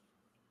history.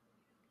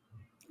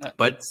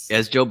 But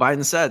as Joe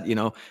Biden said,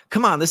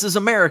 come on, this is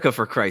America,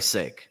 for Christ's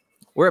sake.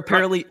 We're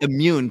apparently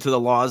immune to the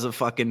laws of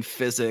fucking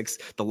physics,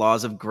 the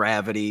laws of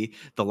gravity,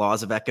 the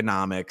laws of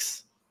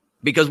economics,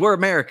 because we're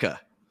America.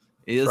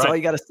 That's all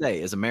you got to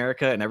say is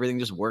America, and everything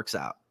just works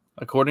out.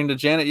 According to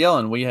Janet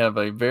Yellen, we have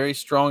a very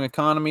strong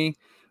economy.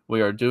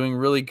 We are doing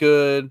really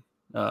good.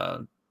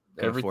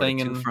 Everything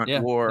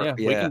in war. Yeah,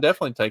 we can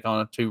definitely take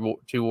on two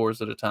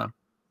wars at a time.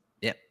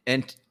 Yeah,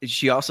 and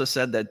she also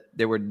said that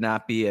there would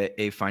not be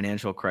a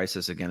financial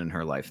crisis again in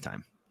her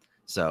lifetime.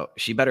 So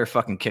she better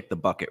fucking kick the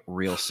bucket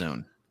real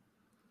soon.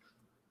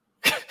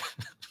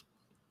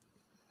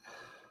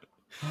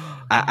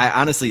 I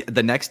honestly,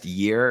 the next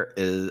year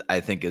I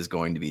think is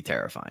going to be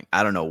terrifying.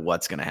 I don't know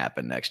what's going to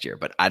happen next year,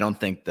 but I don't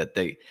think that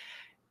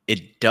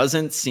it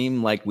doesn't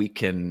seem like we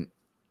can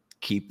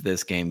keep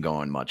this game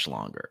going much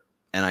longer.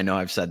 And I know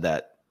I've said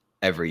that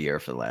every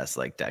year for the last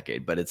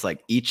decade, but it's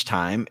like each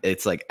time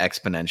it's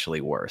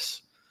exponentially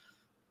worse.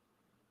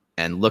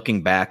 And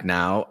looking back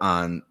now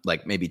on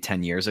maybe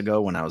 10 years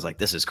ago when I was like,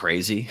 this is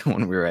crazy,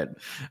 when we were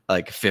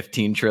at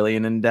 15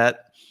 trillion in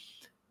debt,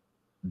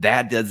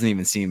 that doesn't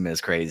even seem as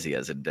crazy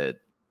as it did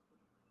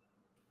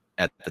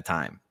at the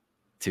time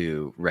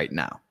to right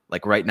now.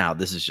 Right now,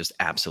 this is just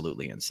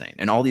absolutely insane.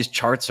 And all these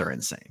charts are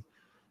insane.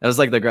 That was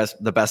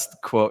the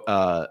best quote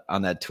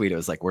on that tweet. It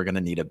was we're going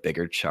to need a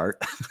bigger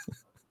chart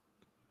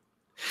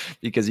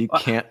because you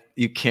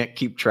can't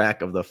keep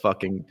track of the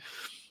fucking.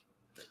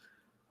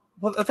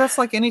 Well, that's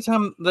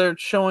anytime they're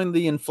showing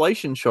the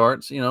inflation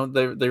charts, they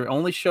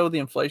only show the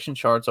inflation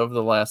charts over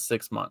the last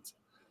 6 months.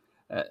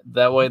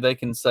 That way they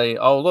can say,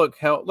 oh, look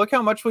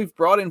how much we've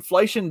brought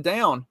inflation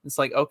down. It's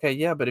okay,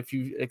 yeah, but if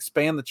you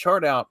expand the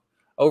chart out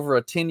over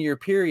a 10-year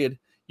period,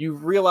 you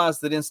realize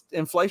that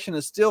inflation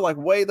is still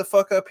way the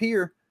fuck up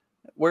here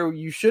where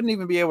you shouldn't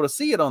even be able to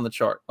see it on the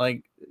chart.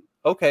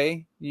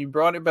 Okay, you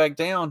brought it back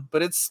down,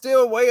 but it's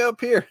still way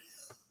up here.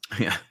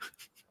 Yeah.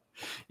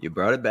 You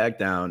brought it back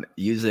down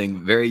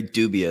using very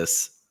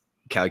dubious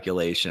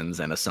calculations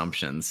and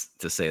assumptions,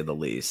 to say the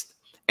least.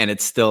 And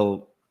it's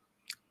still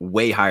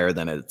way higher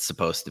than it's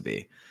supposed to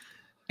be.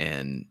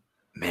 And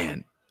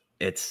man,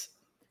 we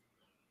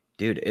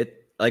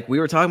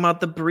were talking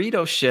about the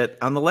burrito shit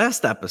on the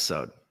last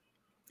episode.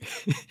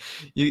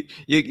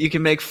 you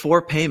can make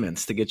 4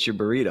 payments to get your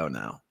burrito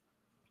now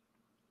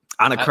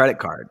on a credit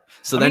card.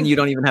 So then you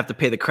don't even have to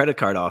pay the credit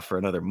card off for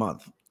another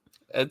month.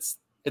 It's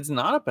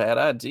not a bad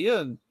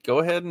idea. Go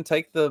ahead and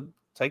take the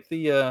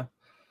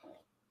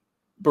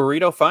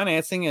burrito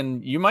financing,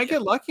 and you might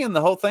get lucky and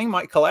the whole thing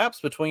might collapse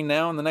between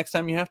now and the next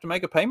time you have to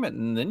make a payment,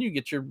 and then you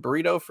get your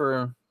burrito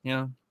for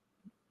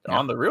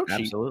on the real cheap.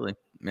 Absolutely.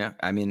 Yeah,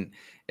 I mean,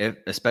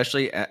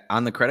 especially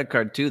on the credit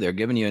card too, they're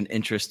giving you an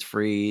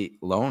interest-free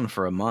loan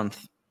for a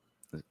month.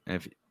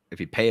 If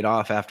you pay it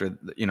off after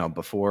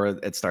before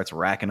it starts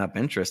racking up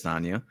interest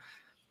on you.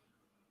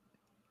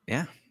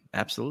 Yeah,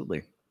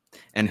 absolutely.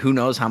 And who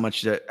knows how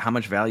much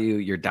value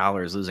your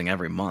dollar is losing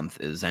every month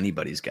is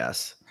anybody's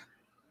guess.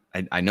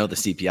 I know the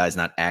CPI is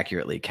not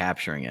accurately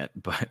capturing it,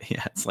 but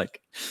yeah, it's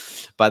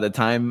by the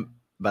time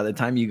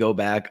you go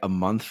back a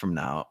month from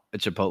now,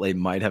 Chipotle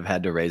might have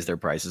had to raise their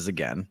prices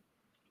again.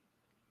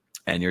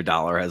 And your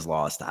dollar has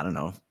lost, I don't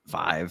know,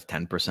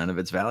 5-10% of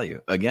its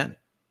value again.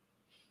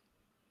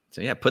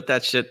 So yeah, put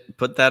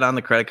that on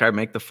the credit card,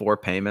 make the 4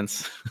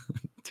 payments,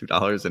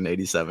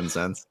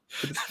 $2.87.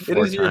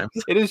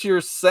 It is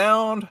your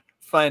sound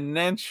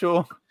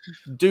financial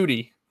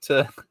duty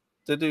to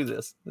do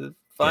this.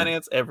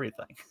 Finance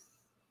everything.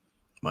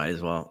 Might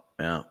as well.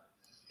 Yeah.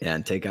 Yeah.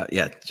 And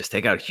just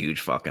take out huge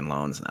fucking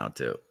loans now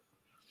too.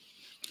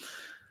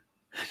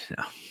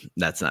 No,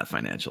 that's not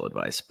financial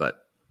advice,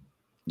 but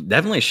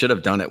definitely should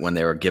have done it when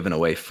they were giving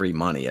away free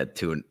money at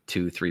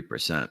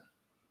 2-3%.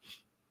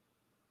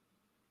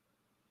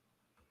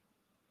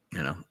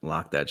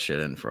 Lock that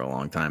shit in for a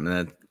long time.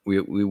 And then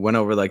we went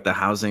over the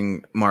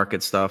housing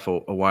market stuff a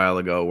while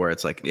ago, where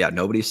it's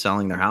nobody's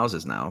selling their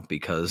houses now,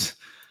 because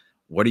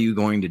what are you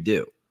going to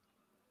do?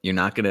 You're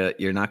not gonna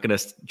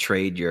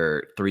trade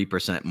your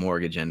 3%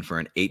 mortgage in for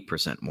an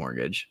 8%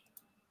 mortgage.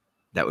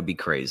 That would be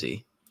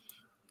crazy.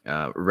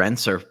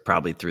 Rents are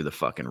probably through the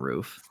fucking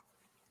roof.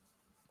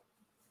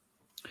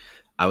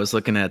 I was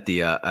looking at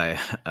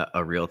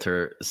a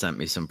realtor sent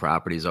me some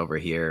properties over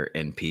here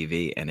in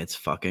PV, and it's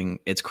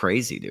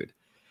crazy, dude.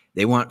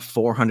 They want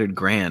 400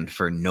 grand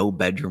for no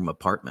bedroom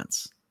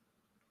apartments.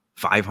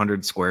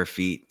 500 square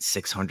feet,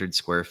 600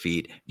 square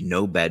feet,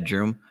 no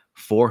bedroom,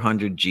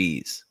 400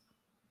 G's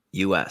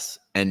US.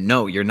 And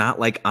no, you're not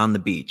like on the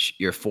beach.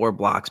 You're 4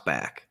 blocks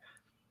back.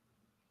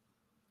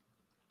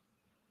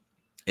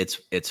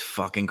 It's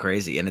fucking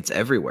crazy, and it's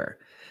everywhere.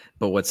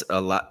 But what's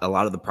a lot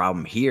of the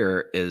problem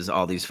here is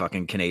all these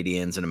fucking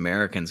Canadians and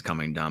Americans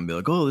coming down and be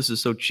like, oh, this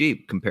is so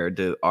cheap compared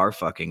to our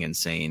fucking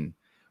insane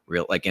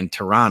real. Like in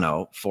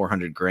Toronto,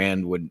 400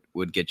 grand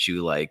would get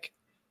you like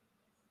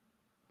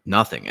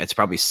nothing. It's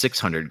probably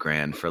 600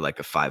 grand for like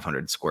a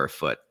 500 square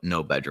foot,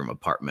 no bedroom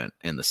apartment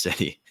in the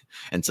city.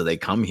 And so they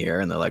come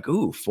here and they're like,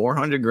 ooh,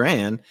 400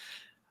 grand.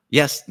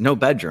 Yes, no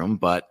bedroom,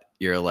 but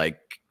you're like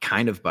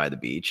kind of by the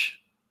beach.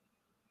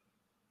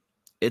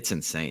 It's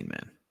insane,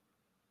 man.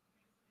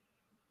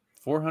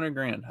 400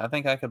 grand. I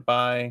think I could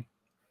buy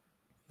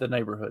the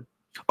neighborhood.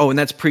 Oh, and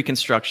that's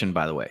pre-construction,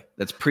 by the way.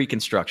 That's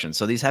pre-construction.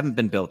 So these haven't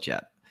been built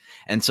yet.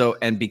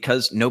 And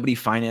because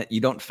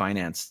you don't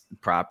finance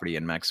property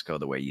in Mexico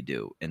the way you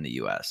do in the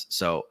US.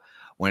 So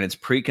when it's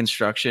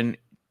pre-construction,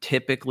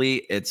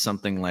 typically it's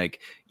something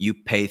like you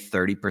pay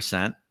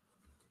 30%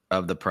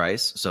 of the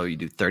price. So you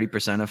do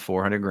 30% of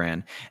 400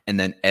 grand. And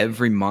then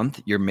every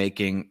month you're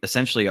making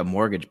essentially a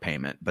mortgage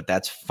payment, but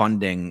that's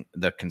funding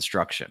the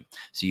construction.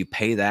 So you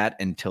pay that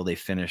until they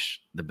finish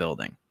the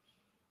building.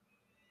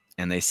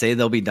 And they say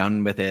they'll be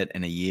done with it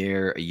in a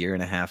year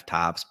and a half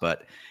tops,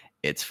 but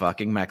it's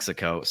fucking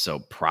Mexico. So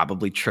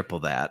probably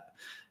triple that.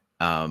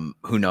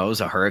 Who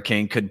knows? A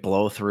hurricane could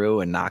blow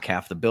through and knock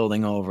half the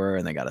building over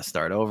and they got to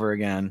start over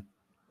again.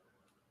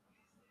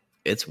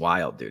 It's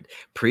wild, dude.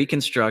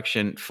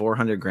 Pre-construction,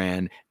 400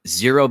 grand,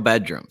 0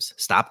 bedrooms.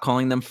 Stop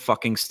calling them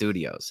fucking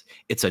studios.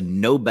 It's a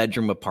no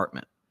bedroom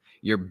apartment.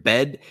 Your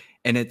bed,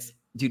 and it's,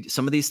 dude,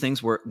 some of these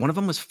things one of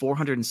them was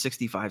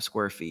 465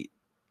 square feet.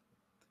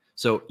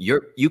 So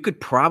you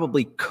could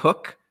probably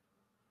cook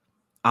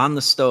on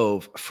the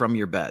stove from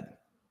your bed.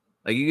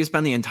 Like you could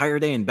spend the entire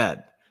day in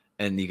bed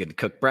and you could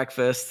cook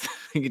breakfast.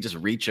 You could just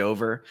reach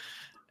over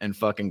and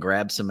fucking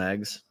grab some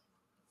eggs.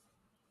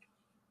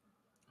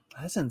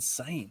 That's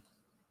insane.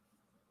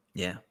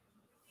 Yeah.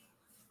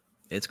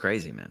 It's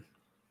crazy, man.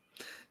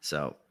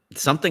 So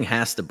something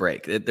has to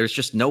break. There's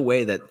just no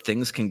way that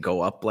things can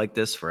go up like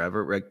this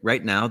forever.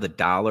 Right now, the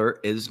dollar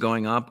is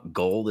going up.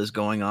 Gold is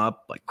going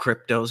up. Like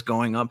crypto's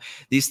going up.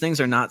 These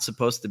things are not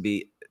supposed to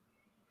be,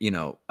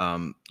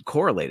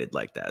 correlated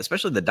like that,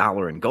 especially the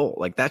dollar and gold.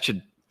 Like that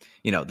should,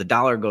 the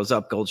dollar goes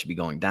up, gold should be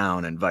going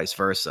down and vice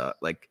versa.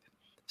 Like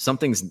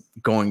something's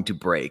going to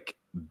break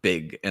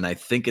big. And I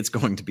think it's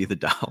going to be the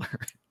dollar.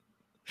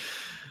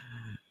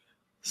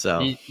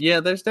 So yeah,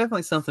 there's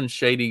definitely something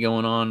shady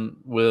going on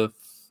with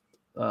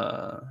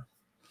the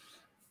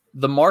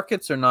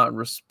markets are not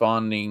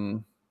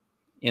responding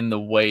in the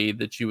way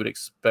that you would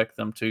expect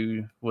them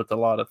to with a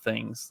lot of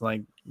things.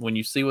 Like when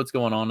you see what's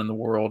going on in the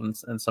world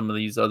and some of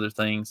these other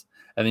things,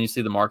 and then you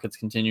see the markets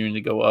continuing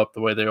to go up the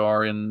way they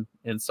are in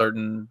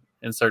certain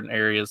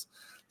areas,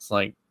 it's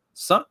like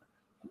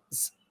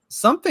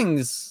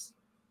something's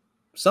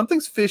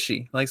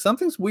fishy. Like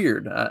something's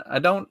weird.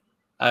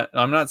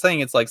 I'm not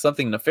saying it's like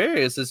something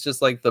nefarious. It's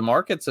just like the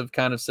markets have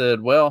kind of said,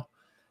 well,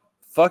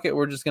 fuck it.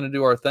 We're just going to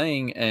do our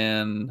thing.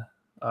 And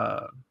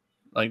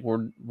like,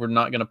 we're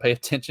not going to pay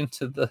attention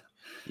to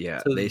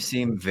they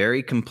seem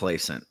very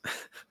complacent.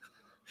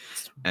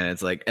 And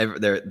it's like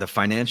the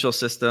financial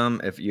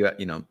system, if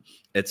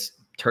it's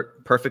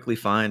perfectly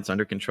fine. It's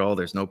under control.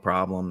 There's no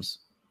problems.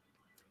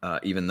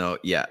 Even though,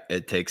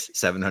 it takes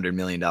 $700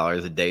 million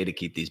a day to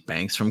keep these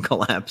banks from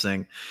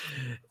collapsing.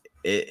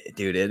 It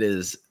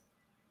is.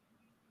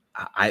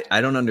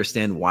 I don't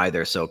understand why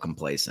they're so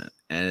complacent.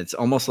 And it's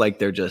almost like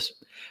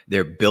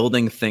they're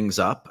building things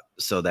up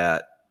so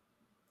that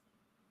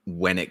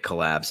when it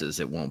collapses,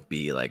 it won't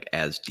be like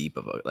as deep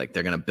of like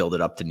they're going to build it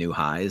up to new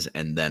highs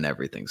and then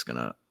everything's going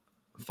to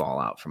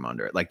fall out from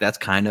under it. Like that's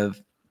kind of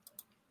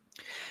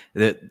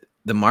the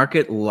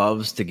market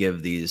loves to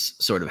give these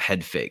sort of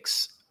head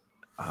fakes.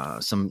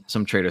 Some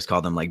traders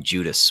call them like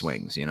Judas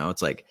swings.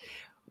 It's like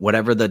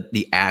whatever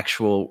the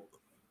actual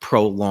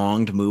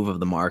prolonged move of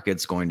the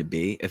market's going to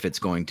be. If it's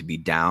going to be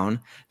down,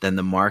 then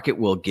the market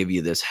will give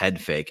you this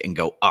head fake and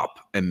go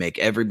up and make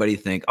everybody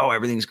think, oh,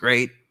 everything's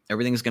great.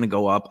 Everything's going to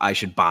go up. I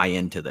should buy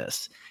into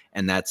this.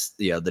 And that's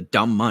the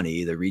dumb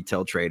money, the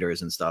retail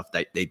traders and stuff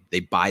that they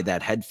buy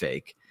that head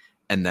fake.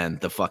 And then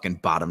the fucking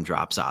bottom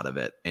drops out of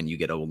it and you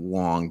get a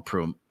long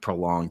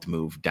prolonged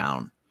move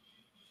down.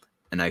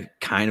 And I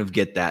kind of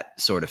get that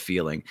sort of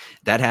feeling.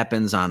 That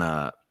happens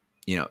on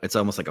it's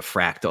almost like a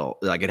fractal.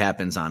 Like it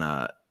happens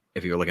on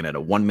if you're looking at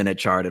a 1 minute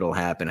chart, it'll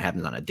happen. It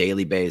happens on a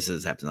daily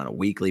basis, it happens on a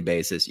weekly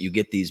basis. You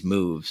get these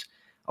moves,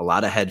 a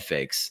lot of head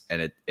fakes,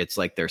 and it's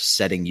like they're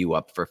setting you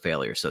up for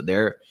failure. So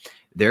they're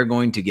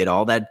going to get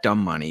all that dumb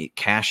money,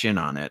 cash in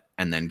on it,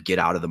 and then get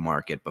out of the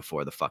market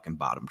before the fucking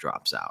bottom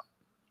drops out.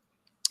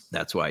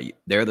 That's why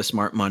they're the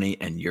smart money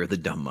and you're the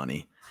dumb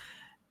money.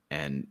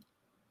 And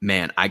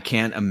man, I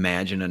can't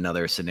imagine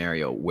another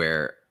scenario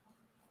where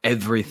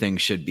everything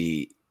should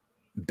be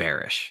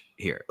bearish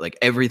here. Like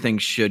everything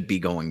should be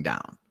going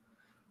down.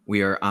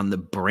 We are on the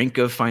brink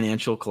of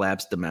financial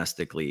collapse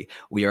domestically.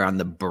 We are on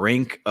the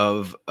brink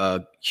of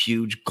a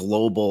huge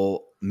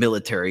global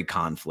military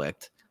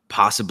conflict,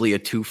 possibly a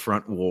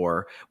two-front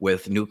war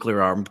with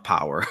nuclear armed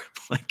power.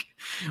 Like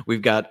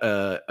we've got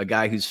a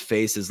guy whose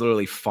face is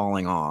literally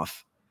falling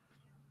off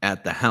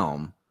at the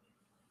helm.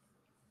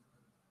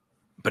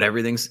 But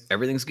everything's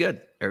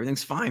good.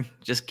 Everything's fine.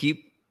 Just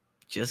keep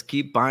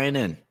buying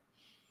in.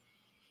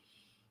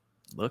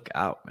 Look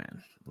out,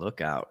 man.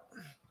 Look out.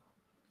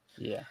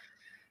 Yeah.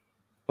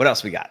 What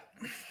else we got?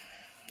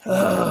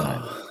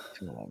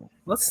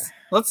 Let's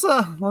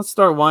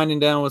start winding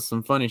down with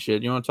some funny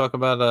shit. You want to talk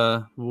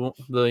about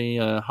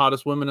the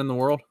hottest women in the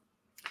world?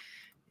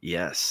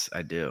 Yes,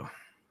 I do.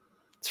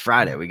 It's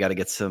Friday. We got to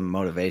get some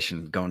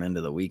motivation going into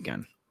the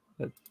weekend.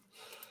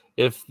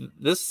 If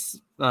this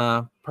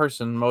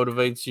person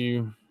motivates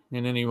you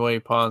in any way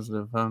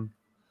positive,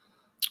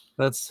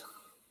 that's.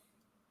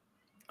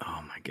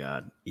 Oh my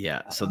God!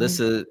 Yeah. So this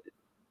is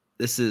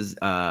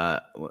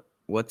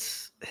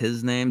what's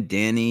his name?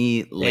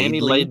 Danny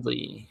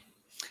Laidley.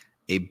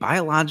 A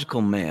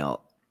biological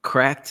male,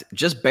 cracked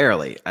just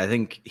barely. I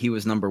think he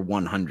was number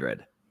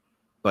 100,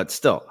 but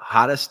still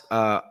hottest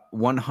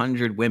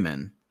 100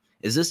 women.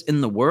 Is this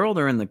in the world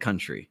or in the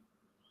country?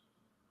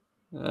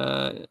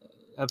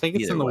 I think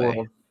it's Either in the way.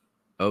 world.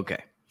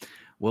 Okay.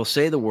 We'll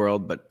say the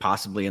world, but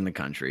possibly in the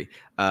country.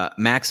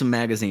 Maxim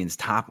Magazine's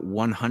top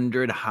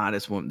 100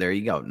 hottest women. There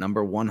you go.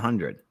 Number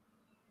 100.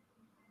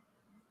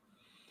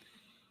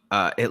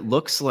 It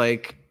looks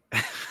like.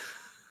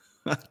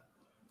 You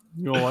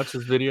want to watch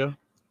this video?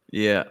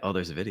 Yeah. Oh,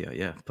 there's a video.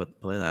 Yeah.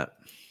 Play that.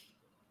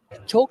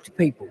 Talk to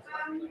people.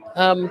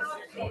 I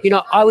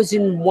was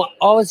in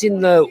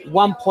the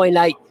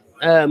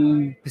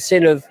 1.8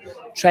 percent of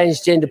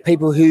transgender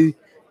people who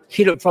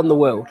hid it from the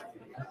world.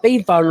 Be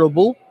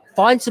vulnerable.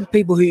 Find some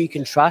people who you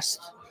can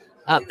trust,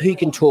 who you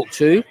can talk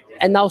to,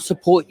 and they'll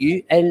support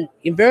you. And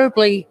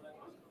invariably,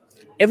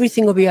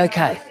 everything will be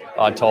okay.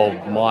 I told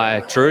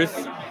my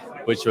truth,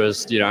 which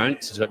was, to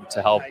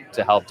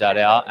help Dad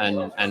out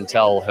and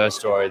tell her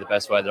story the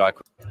best way that I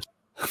could.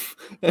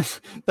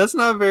 That's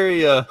not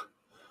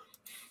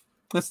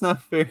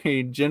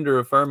very gender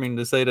affirming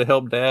to say to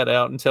help Dad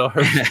out and tell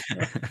her.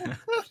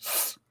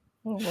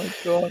 Oh my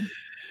God,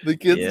 the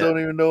kids don't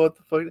even know what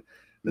the fuck.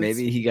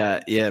 Maybe he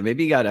got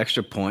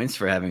extra points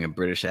for having a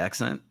British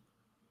accent.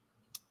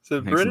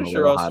 So British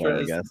or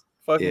Australian?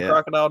 Fucking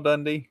Crocodile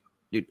Dundee.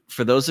 Dude,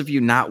 for those of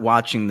you not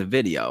watching the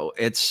video,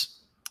 it's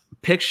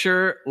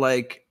picture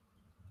like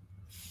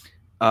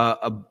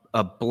a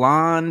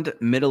blonde,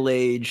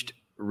 middle-aged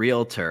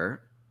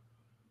realtor.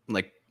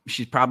 Like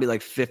she's probably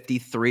like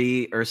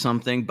 53 or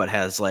something, but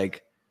has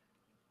like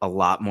a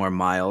lot more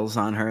miles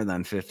on her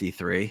than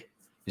 53.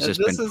 He's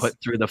just been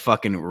put through the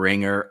fucking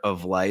ringer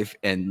of life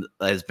and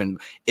has been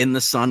in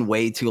the sun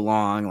way too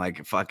long,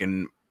 like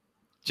fucking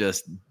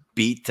just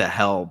beat to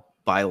hell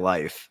by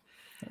life.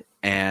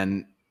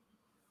 And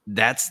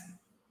that's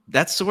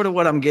sort of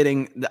what I'm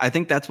getting. I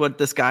think that's what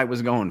this guy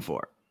was going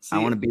for. I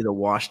want to be the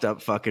washed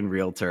up fucking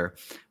realtor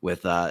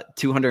with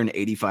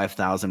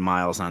 285,000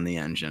 miles on the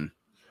engine,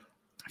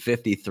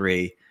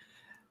 53,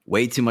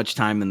 way too much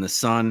time in the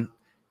sun,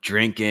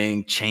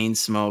 drinking, chain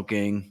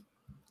smoking.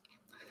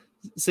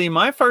 See,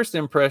 my first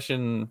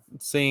impression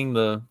seeing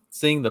the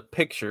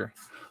picture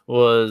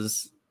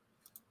was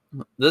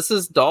this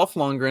is Dolph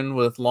Lundgren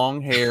with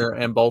long hair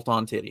and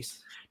bolt-on titties.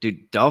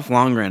 Dude, Dolph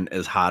Lundgren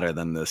is hotter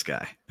than this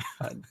guy.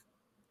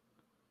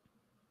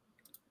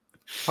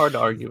 Hard to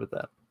argue with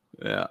that.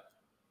 Yeah.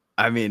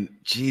 I mean,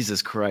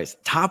 Jesus Christ.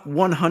 Top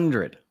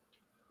 100.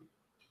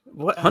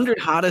 What? 100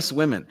 hottest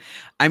women.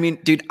 I mean,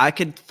 dude, I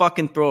could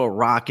fucking throw a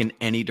rock in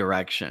any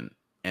direction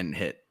and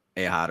hit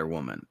a hotter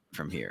woman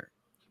from here.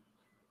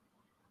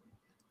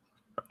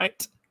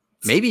 Right.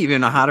 Maybe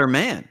even a hotter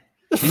man.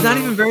 He's not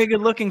even very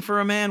good looking for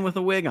a man with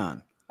a wig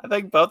on. I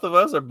think both of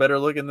us are better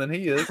looking than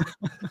he is.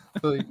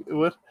 Like,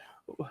 what?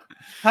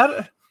 How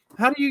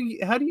do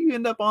you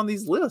end up on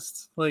these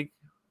lists? Like,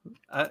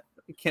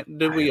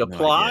 did we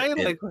apply?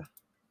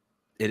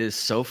 It is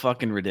so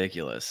fucking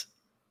ridiculous.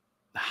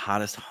 The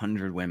hottest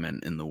 100 women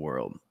in the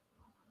world.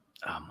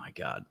 Oh my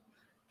God.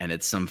 And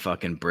it's some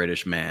fucking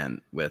British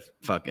man with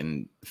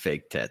fucking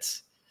fake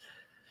tits.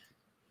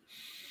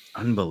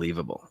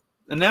 Unbelievable.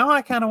 And now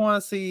I kind of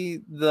want to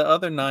see the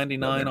other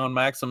 99 on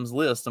Maxim's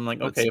list. I'm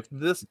like, okay,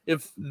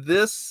 if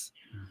this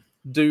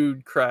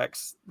dude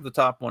cracks the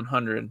top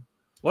 100,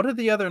 what are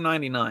the other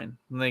 99?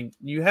 Like,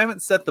 you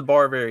haven't set the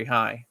bar very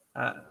high.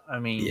 I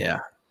mean, yeah.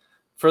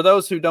 For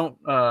those who don't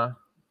follow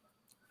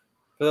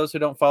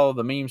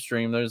the meme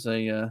stream, there's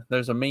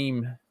a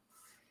meme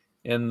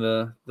in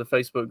the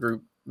Facebook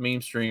group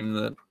meme stream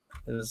that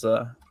is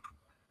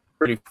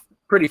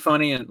pretty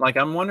funny, and like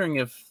I'm wondering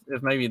if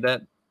maybe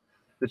that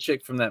the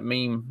chick from that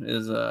meme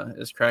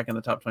is cracking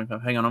the top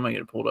 25. Hang on, I'm gonna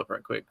get it pulled up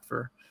right quick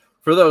for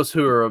those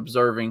who are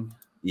observing.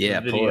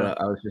 Yeah, pull it up.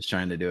 I was just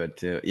trying to do it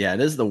too. Yeah,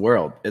 it is the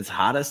world. It's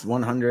hottest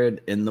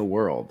 100 in the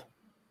world.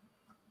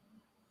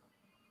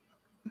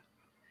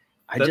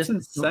 That's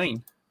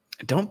insane.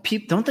 Don't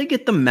they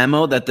get the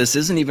memo that this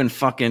isn't even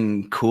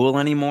fucking cool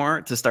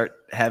anymore to start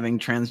having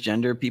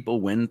transgender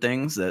people win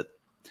things that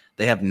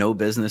they have no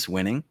business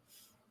winning?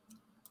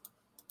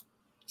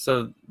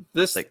 So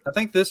this, I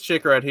think this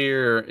chick right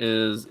here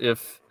is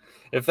if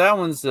that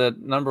one's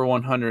at number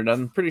 100,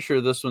 I'm pretty sure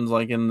this one's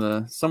like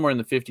somewhere in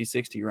the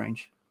 50-60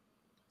 range.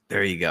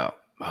 There you go.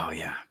 Oh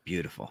yeah,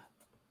 beautiful.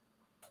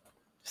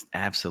 Just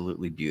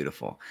absolutely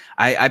beautiful.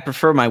 I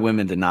prefer my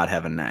women to not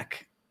have a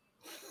neck.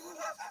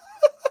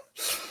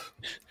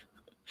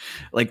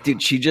 Like,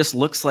 dude, she just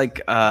looks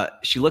like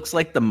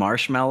the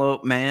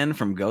Marshmallow Man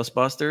from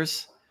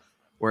Ghostbusters,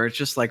 where it's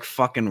just like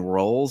fucking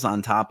rolls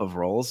on top of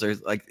rolls.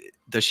 There's like,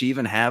 does she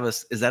even have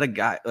is that a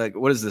guy? Like,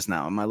 what is this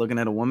now? Am I looking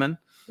at a woman?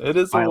 It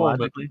is a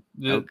woman.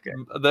 Okay.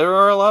 There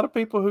are a lot of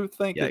people who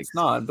think Yikes. it's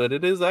not, but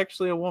it is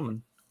actually a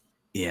woman.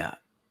 Yeah,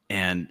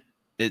 and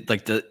it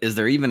like, is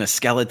there even a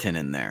skeleton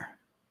in there,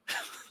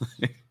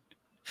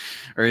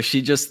 or is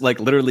she just like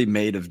literally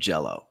made of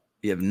Jello?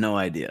 You have no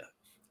idea.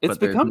 It's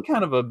become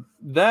kind of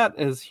that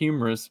is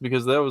humorous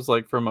because that was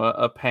like from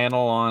a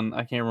panel on,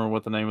 I can't remember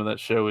what the name of that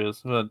show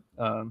is, but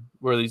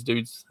where these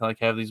dudes like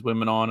have these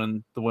women on,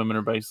 and the women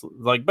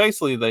are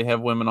basically they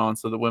have women on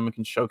so the women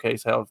can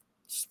showcase how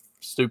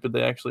stupid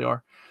they actually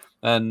are.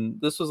 And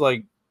this was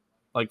like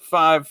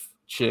 5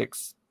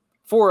 chicks,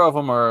 4 of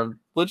them are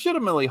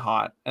legitimately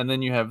hot, and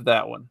then you have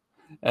that one,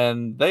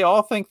 and they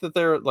all think that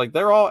they're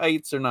all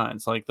 8s or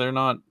 9s, like they're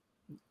not,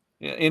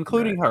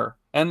 including her.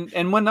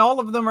 And when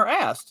all of them are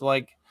asked,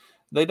 like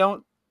they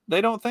don't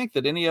think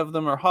that any of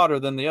them are hotter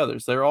than the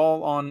others. They're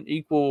all on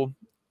equal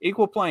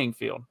playing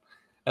field.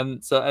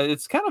 And so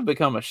it's kind of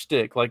become a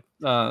shtick. Like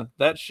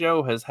that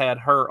show has had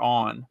her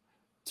on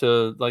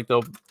to like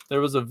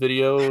there was a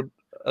video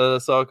I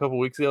saw a couple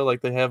weeks ago. Like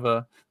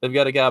they've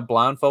got a guy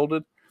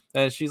blindfolded,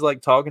 and she's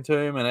like talking to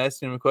him and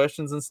asking him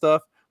questions and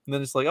stuff. And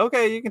then it's like,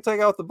 okay, you can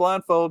take off the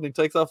blindfold. And he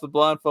takes off the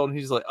blindfold, and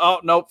he's like, oh,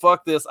 nope,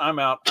 fuck this. I'm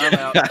out.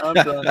 I'm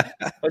done.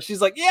 And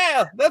she's like,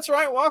 yeah, that's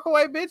right. Walk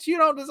away, bitch. You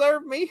don't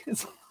deserve me.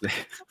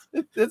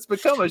 It's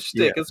become a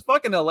shtick. Yeah. It's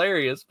fucking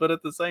hilarious. But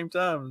at the same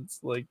time, it's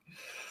like,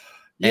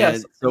 yes.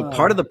 And so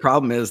part of the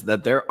problem is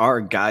that there are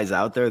guys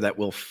out there that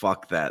will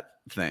fuck that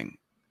thing.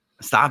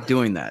 Stop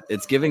doing that.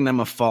 It's giving them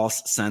a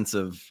false sense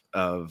of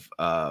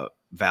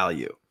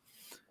value.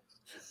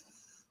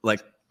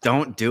 Like,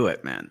 don't do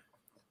it, man.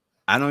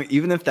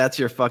 Even if that's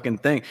your fucking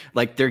thing,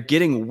 like they're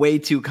getting way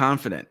too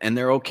confident, and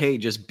they're okay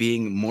just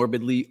being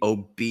morbidly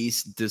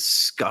obese,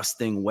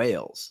 disgusting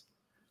whales.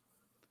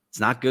 It's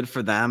not good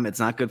for them. It's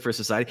not good for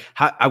society.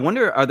 I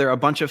wonder, are there a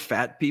bunch of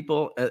fat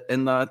people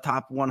in the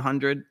top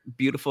 100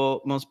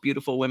 most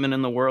beautiful women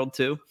in the world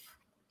too?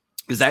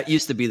 Because that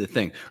used to be the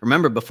thing.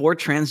 Remember, before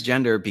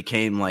transgender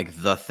became like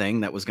the thing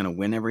that was going to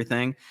win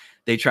everything,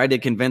 they tried to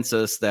convince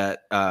us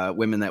that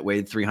women that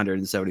weighed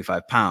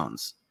 375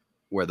 pounds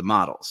were the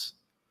models.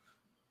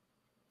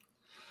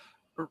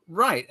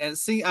 Right. And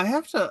see, I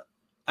have to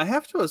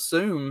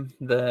assume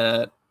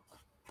that,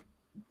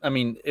 I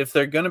mean, if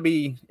they're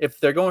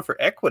going for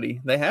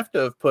equity, they have to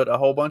have put a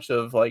whole bunch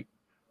of like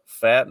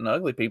fat and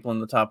ugly people in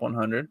the top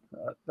 100.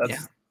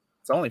 It's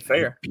only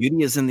fair.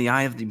 Beauty is in the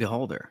eye of the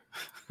beholder.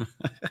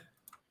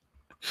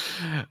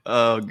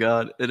 Oh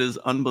God, it is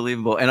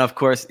unbelievable. And of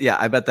course, yeah,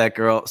 I bet that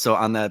girl, so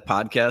on that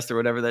podcast or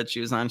whatever that she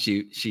was on,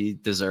 she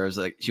deserves,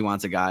 like, she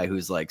wants a guy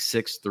who's like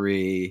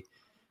 6'3",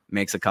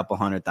 makes a couple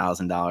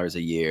 $100,000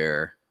 a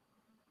year,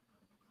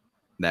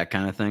 that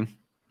kind of thing.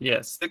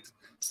 Yes.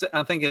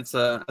 I think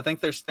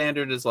their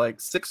standard is like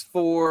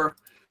 6'4",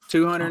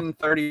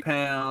 230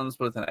 pounds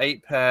with an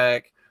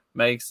 8-pack,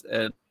 makes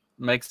at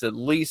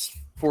least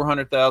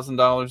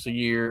 $400,000 a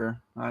year.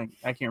 I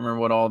can't remember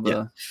what all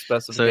the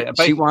specifications.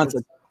 So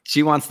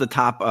she wants the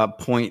top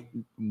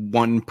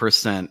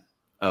 0.1%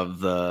 of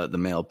the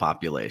male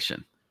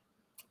population.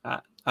 I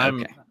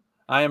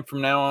am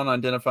from now on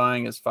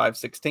identifying as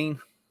 5'16".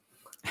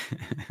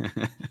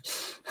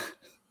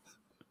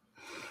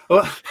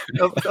 Well,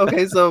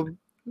 okay, so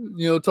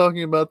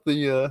talking about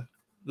the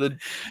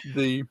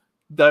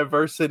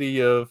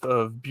diversity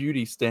of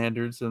beauty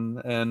standards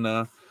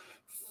and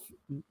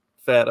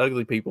fat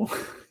ugly people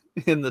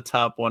in the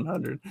top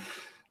 100.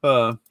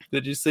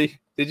 Did you see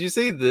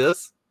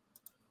this?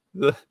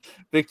 The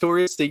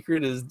Victoria's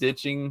Secret is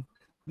ditching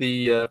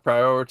the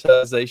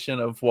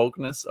prioritization of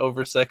wokeness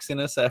over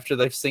sexiness after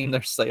they've seen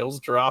their sales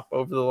drop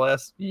over the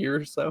last year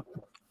or so.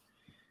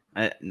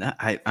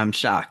 I'm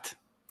shocked.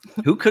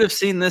 Who could have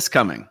seen this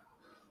coming?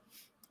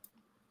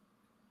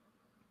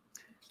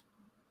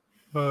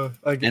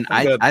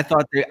 I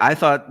thought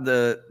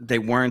they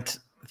weren't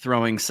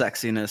throwing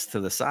sexiness to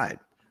the side.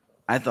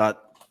 I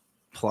thought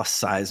plus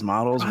size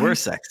models were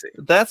sexy.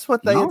 That's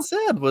what they had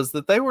said, was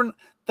that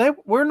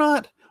we're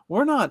not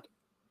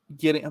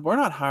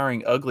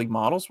hiring ugly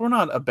models. We're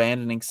not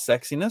abandoning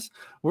sexiness.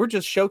 We're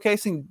just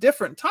showcasing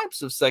different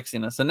types of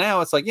sexiness. And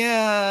now it's like,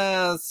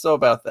 yeah, so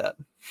about that.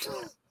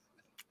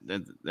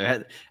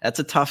 That's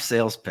a tough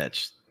sales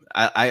pitch.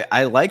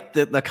 I like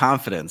the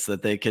confidence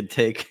that they could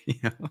take,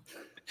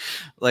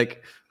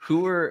 like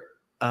who are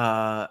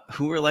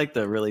who were like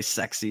the really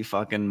sexy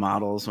fucking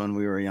models when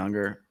we were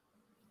younger?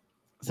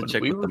 The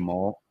chick with the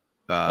mole.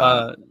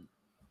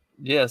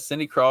 Yeah,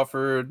 Cindy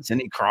Crawford.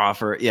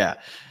 Yeah.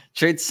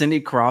 Trade Cindy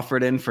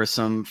Crawford in for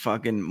some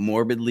fucking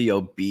morbidly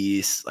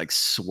obese, like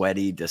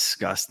sweaty,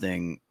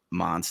 disgusting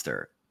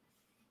monster.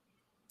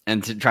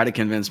 And to try to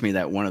convince me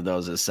that one of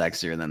those is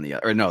sexier than the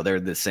other. Or no,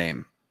 they're the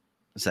same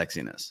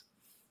sexiness.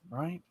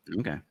 Right.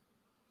 Okay.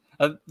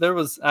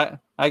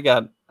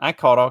 I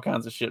caught all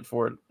kinds of shit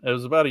for it. It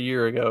was about a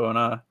year ago,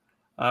 and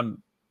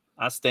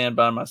I stand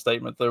by my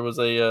statement. There was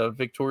a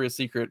Victoria's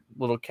Secret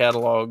little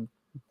catalog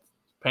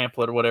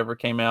pamphlet or whatever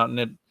came out,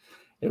 and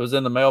it was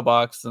in the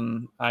mailbox,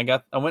 and I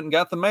went and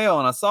got the mail,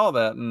 and I saw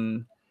that,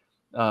 and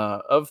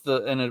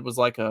it was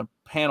like a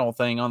panel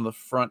thing on the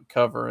front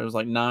cover. It was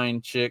like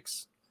 9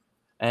 chicks,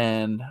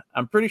 and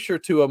I'm pretty sure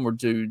 2 of them were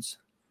dudes.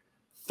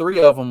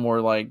 3 of them were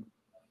like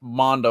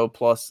Mondo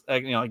plus,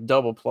 like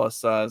double plus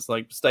size,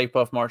 like Stay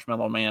Puft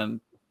Marshmallow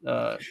Man.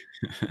 There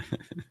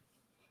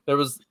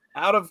was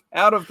out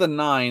of the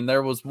 9,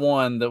 there was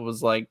one that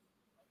was like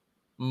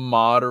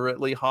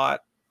moderately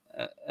hot,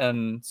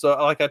 and so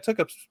like I took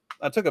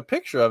a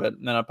picture of it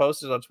and then I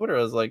posted it on Twitter.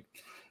 I was like,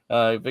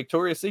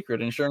 Victoria's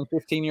Secret ensuring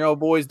 15-year-old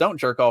boys don't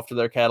jerk off to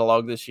their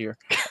catalog this year.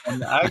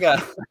 And I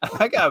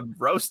got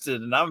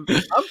roasted, and I'm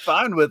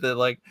fine with it.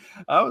 Like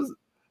I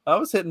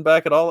was hitting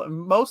back at all.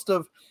 Most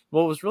of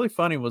what was really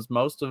funny was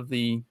most of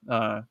the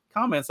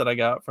comments that I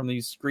got from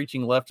these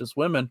screeching leftist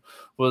women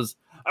was,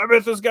 I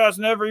bet this guy's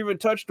never even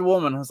touched a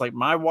woman. I was like,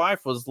 my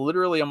wife was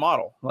literally a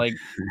model. Like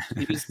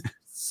she's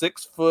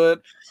 6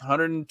 foot,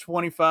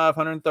 125,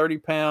 130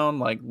 pound,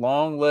 like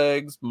long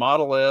legs,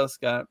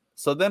 model-esque.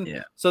 So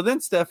then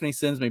Stephanie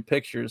sends me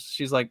pictures.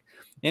 She's like,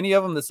 any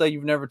of them that say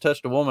you've never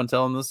touched a woman,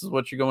 tell them this is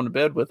what you're going to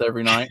bed with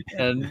every night.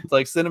 And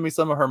like sending me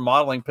some of her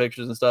modeling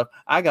pictures and stuff.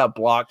 I got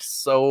blocked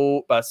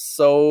by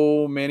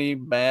so many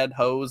mad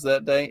hoes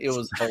that day. It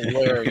was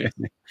hilarious.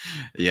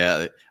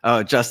 Yeah.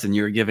 Oh, Justin,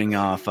 you were giving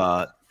off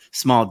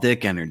small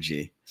dick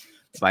energy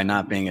by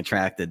not being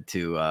attracted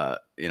to,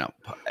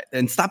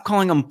 and stop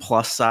calling them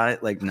plus size.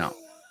 Like, no,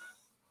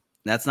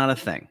 that's not a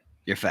thing.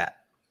 You're fat.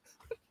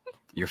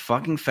 You're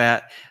fucking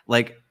fat.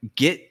 Like,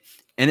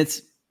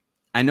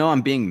 I know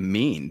I'm being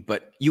mean,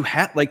 but you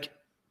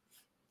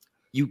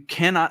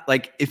cannot,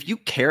 like, if you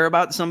care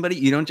about somebody,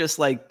 you don't just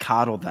like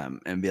coddle them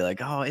and be like,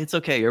 oh, it's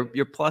okay.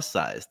 You're plus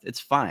sized. It's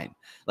fine.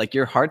 Like,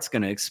 your heart's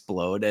going to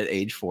explode at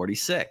age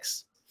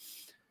 46.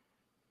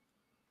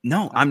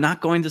 No, I'm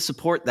not going to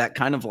support that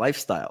kind of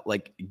lifestyle.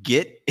 Like,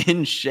 get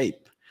in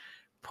shape,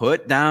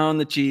 put down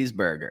the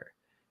cheeseburger,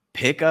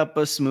 pick up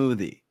a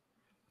smoothie,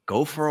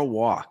 go for a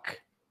walk,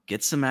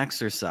 get some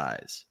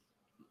exercise.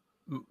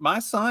 My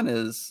son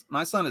is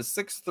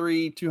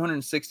 6'3",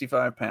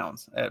 265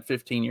 pounds at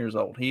 15 years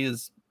old. He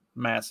is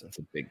massive. That's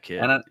a big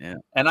kid.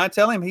 And I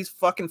tell him he's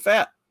fucking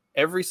fat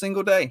every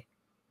single day.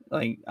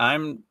 Like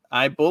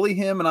I bully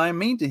him and I'm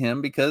mean to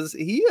him because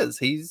he is.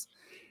 He's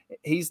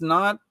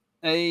not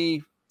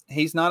a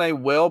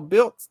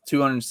well-built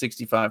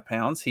 265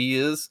 pounds. He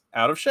is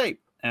out of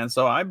shape. And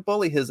so I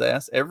bully his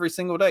ass every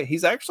single day.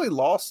 He's actually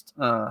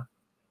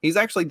he's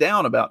actually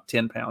down about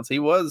 10 pounds. He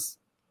was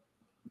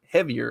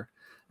heavier.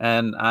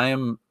 And I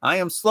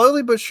am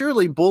slowly but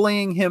surely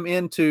bullying him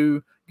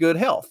into good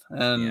health.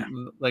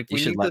 And like, you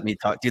should let me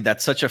talk, dude.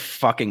 That's such a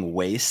fucking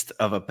waste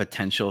of a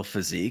potential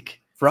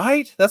physique,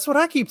 right? That's what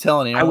I keep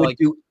telling you. I would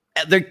do.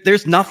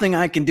 There's nothing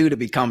I can do to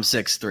become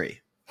 6'3".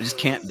 I just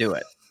can't do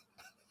it.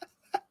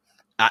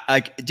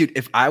 Dude,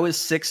 if I was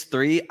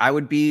 6'3", I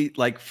would be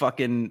like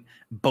fucking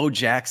Bo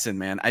Jackson,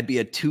 man. I'd be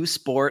a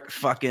 2-sport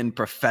fucking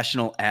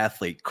professional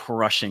athlete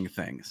crushing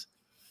things.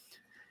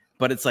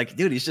 But it's like,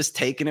 dude, he's just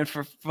taking it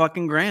for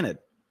fucking granted.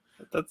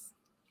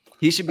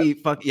 He should be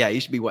what,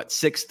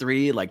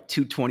 6'3", like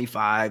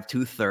 225,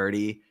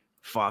 230,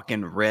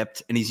 fucking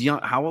ripped. And he's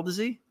young. How old is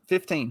he?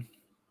 15.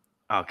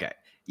 Okay.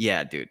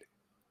 Yeah, dude.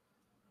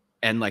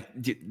 And like,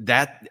 dude,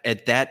 that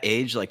at that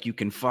age, like, you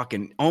can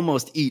fucking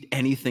almost eat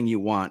anything you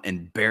want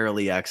and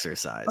barely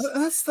exercise.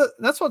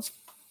 That's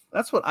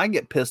what I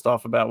get pissed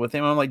off about with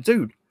him. I'm like,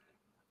 dude,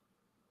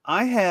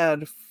 I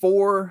had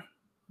 4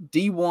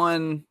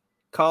 D1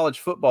 college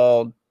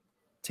football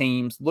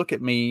teams look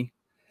at me,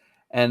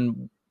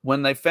 and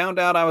when they found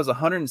out I was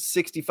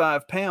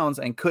 165 pounds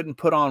and couldn't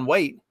put on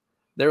weight,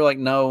 they were like,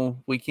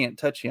 no, we can't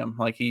touch him.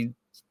 Like, he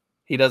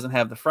doesn't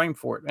have the frame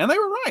for it. And they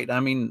were right.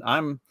 I mean,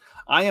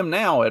 I am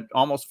now at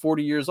almost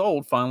 40 years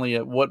old, finally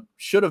at what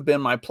should have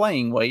been my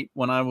playing weight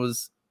when I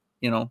was,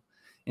 in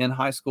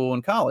high school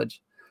and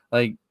college.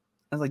 Like,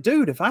 I was like,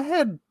 dude, if I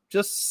had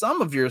just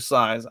some of your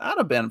size, I'd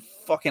have been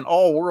fucking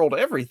all world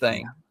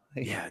everything.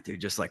 Yeah, dude,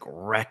 just like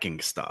wrecking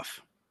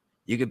stuff.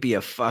 You could be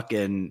a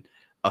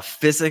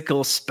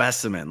physical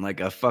specimen, like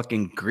a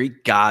fucking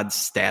Greek god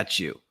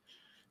statue,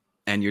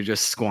 and you're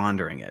just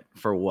squandering it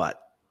for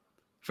what?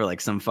 For like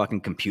some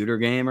fucking computer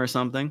game or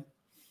something?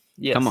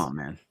 Yes. Come on,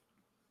 man.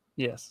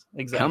 Yes,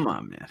 exactly. Come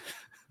on, man.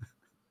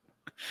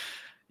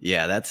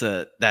 Yeah,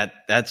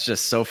 that's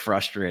just so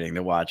frustrating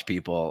to watch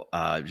people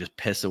just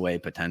piss away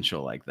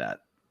potential like that.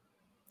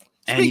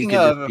 And you could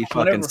just be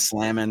fucking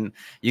slamming.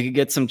 You could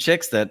get some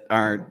chicks that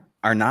are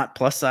not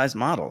plus size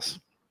models.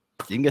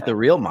 You can get the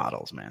real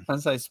models, man. I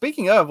say,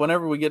 speaking of,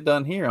 whenever we get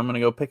done here, I'm going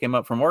to go pick him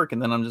up from work,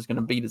 and then I'm just going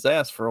to beat his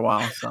ass for a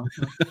while. So,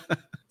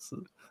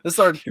 this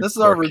is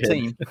our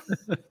routine.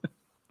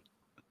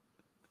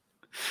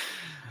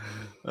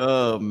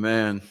 Oh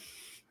man,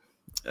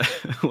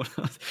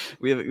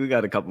 we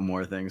got a couple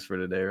more things for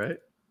today, right?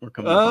 We're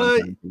coming up on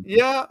time.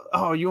 Yeah.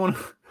 Oh, you want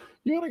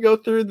to go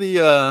through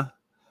the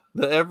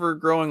ever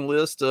growing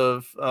list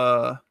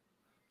of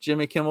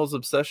Jimmy Kimmel's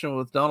obsession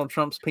with Donald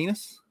Trump's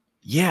penis?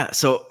 Yeah.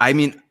 So I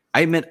mean,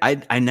 I admit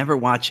I never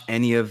watch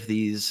any of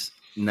these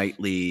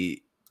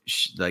nightly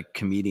like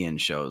comedian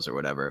shows or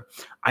whatever.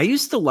 I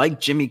used to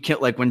like Jimmy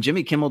Kimmel, like when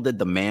Jimmy Kimmel did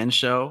the Man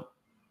Show,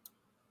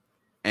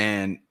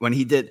 and when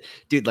he did,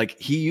 dude, like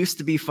he used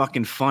to be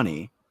fucking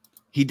funny.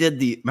 He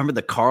did remember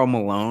the Karl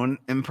Malone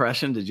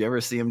impression? Did you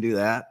ever see him do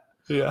that?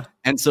 Yeah.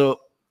 And so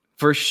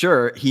for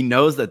sure, he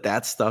knows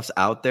that stuff's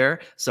out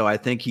there. So I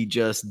think he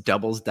just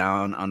doubles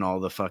down on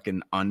all the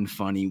fucking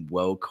unfunny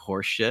woke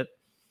horse shit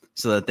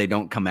so that they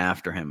don't come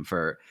after him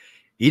for.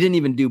 He didn't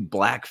even do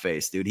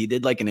blackface, dude. He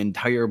did like an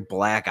entire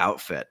black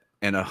outfit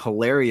and a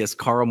hilarious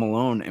Karl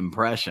Malone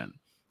impression.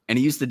 And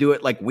he used to do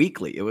it like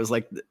weekly. It was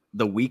like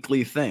the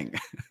weekly thing,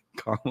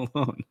 Karl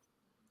Malone.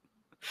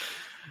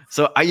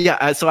 So I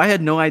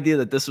had no idea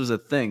that this was a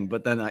thing.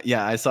 But then,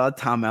 I saw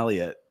Tom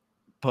Elliott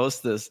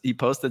post this. He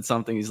posted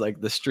something. He's like,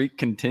 the streak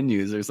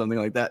continues or something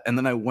like that. And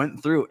then I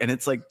went through and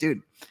it's like,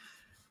 dude,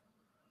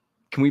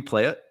 can we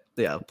play it?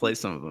 Yeah, play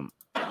some of them.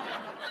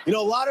 You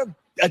know, a lot of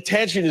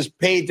attention is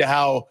paid to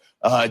how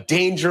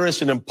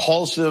dangerous and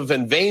impulsive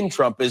and vain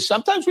Trump is.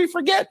 Sometimes we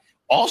forget.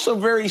 Also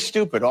very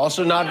stupid.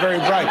 Also not very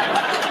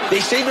bright. They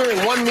say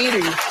during one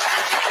meeting,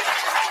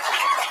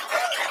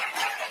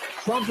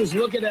 Trump was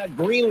looking at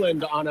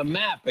Greenland on a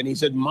map and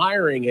he's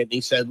admiring it. And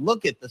he said,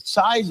 look at the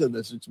size of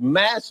this. It's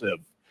massive.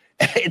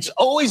 It's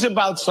always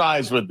about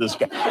size with this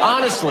guy.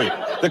 Honestly,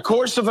 the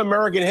course of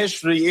American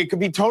history, it could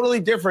be totally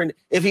different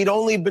if he'd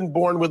only been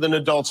born with an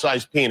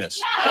adult-sized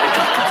penis.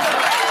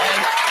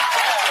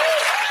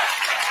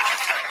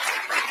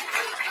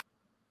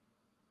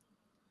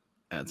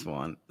 That's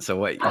one. So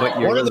what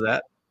year was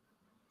that?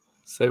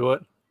 Say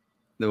what?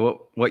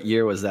 What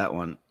year was that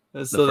one?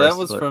 So that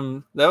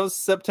was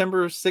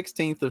September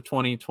 16th of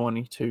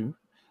 2022.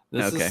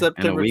 This is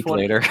September and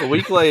a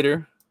week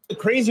later. The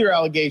crazier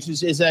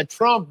allegations is that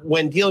Trump,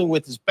 when dealing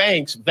with his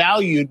banks,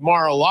 valued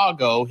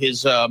Mar-a-Lago,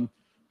 his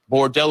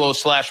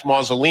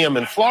bordello/mausoleum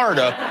in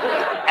Florida,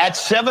 at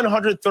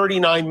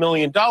 $739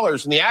 million.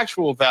 And the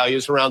actual value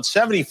is around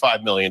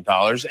 $75 million.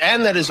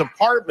 And that his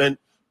apartment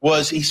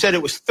he said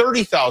it was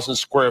 30,000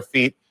 square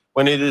feet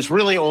when it is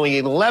really only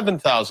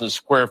 11,000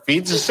 square feet.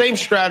 It's the same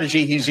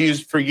strategy he's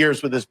used for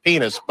years with his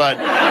penis. But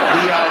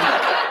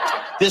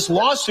this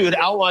lawsuit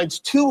outlines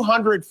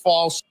 200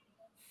 false.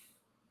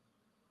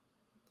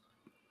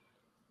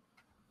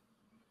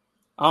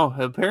 Oh,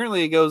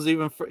 apparently it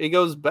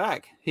goes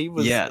back. He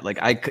was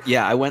I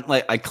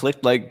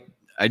clicked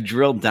I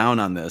drilled down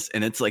on this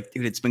and it's like,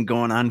 dude, it's been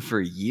going on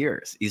for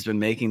years. He's been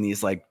making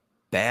these like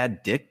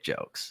bad dick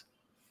jokes.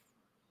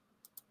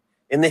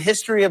 In the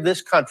history of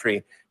this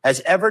country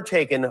has ever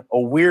taken a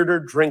weirder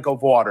drink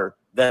of water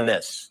than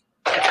this.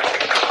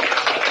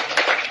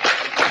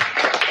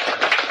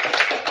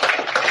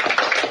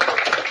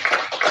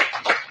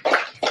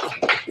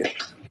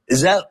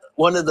 Is that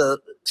one of the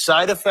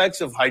side effects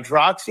of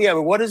hydroxy? I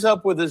mean, what is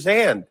up with his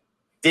hand?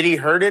 Did he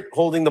hurt it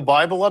holding the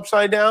Bible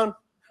upside down?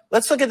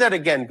 Let's look at that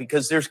again,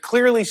 because there's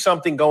clearly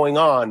something going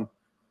on.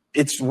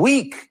 It's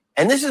weak.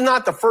 And this is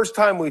not the first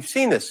time we've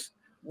seen this.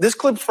 This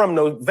clip's from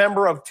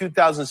November of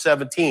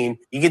 2017.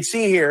 You can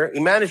see here, he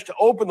managed to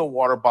open the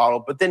water bottle,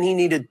 but then he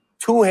needed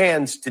two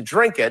hands to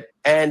drink it.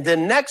 And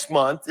then next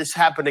month, this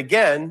happened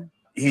again.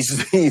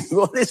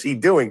 What is he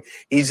doing?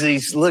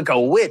 He's like a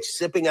witch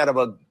sipping out of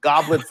a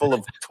goblet full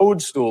of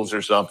toadstools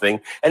or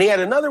something. And he had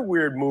another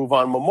weird move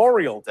on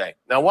Memorial Day.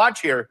 Now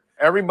watch here.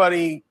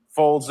 Everybody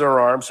folds their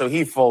arms, so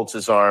he folds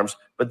his arms.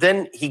 But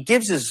then he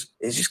gives it's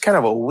just kind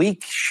of a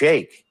weak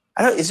shake.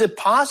 Is it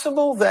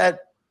possible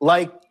that,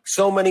 like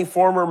so many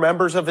former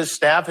members of his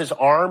staff, his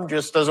arm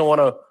just doesn't want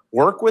to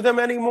work with him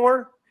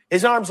anymore?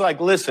 His arm's like,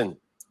 listen,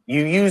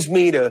 you use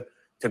me to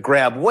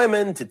grab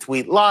women, to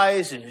tweet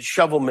lies, to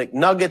shovel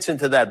McNuggets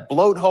into that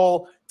bloat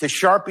hole, to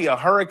Sharpie a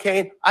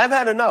hurricane. I've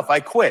had enough. I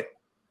quit.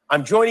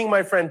 I'm joining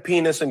my friend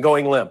Penis and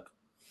going limp.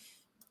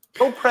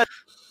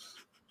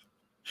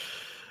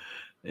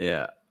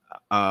 Yeah.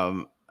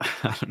 I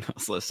don't know.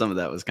 So some of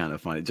that was kind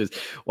of funny. Just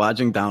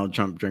watching Donald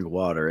Trump drink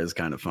water is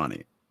kind of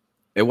funny.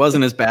 It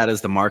wasn't as bad as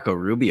the Marco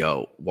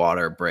Rubio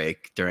water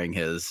break during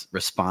his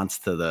response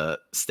to the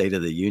State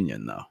of the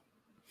Union, though.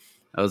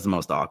 That was the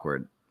most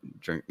awkward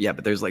drink. Yeah,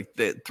 but there's like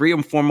 3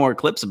 or 4 more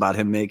clips about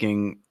him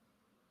making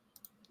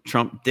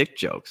Trump dick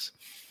jokes.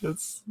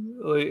 It's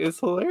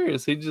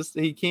hilarious.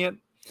 He can't.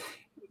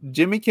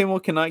 Jimmy Kimmel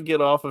cannot get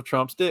off of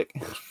Trump's dick.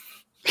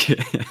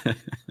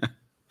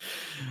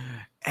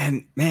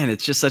 And man,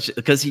 it's just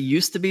because he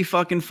used to be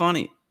fucking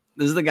funny.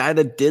 This is the guy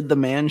that did the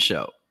Man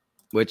Show,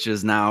 which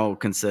is now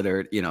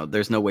considered,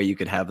 there's no way you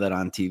could have that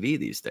on TV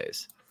these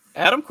days.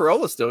 Adam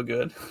Carolla's still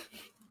good.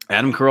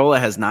 Adam Carolla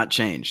has not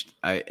changed.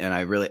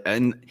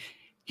 And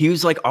he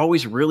was like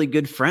always really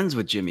good friends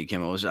with Jimmy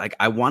Kimmel. It was like,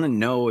 I want to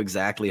know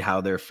exactly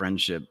how their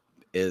friendship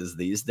is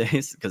these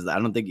days, because I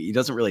don't think he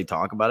doesn't really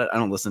talk about it. I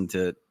don't listen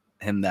to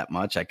him that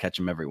much. I catch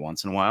him every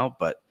once in a while,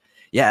 but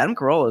yeah, Adam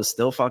Carolla is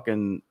still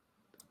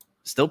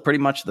pretty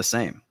much the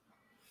same.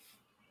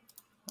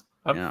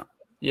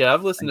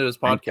 I've listened to his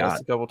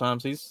podcast a couple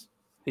times. He's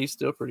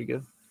still pretty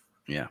good.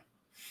 Yeah.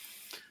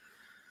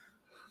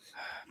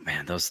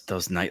 Man,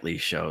 those nightly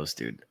shows,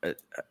 dude. I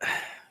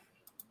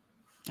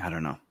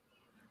don't know.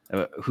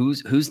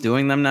 Who's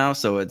doing them now?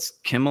 So it's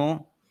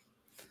Kimmel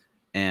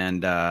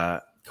and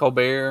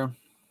Colbert.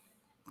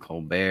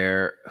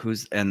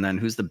 Who's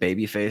the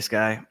babyface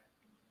guy?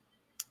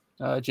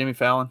 Jimmy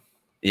Fallon.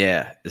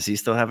 Yeah. Does he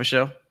still have a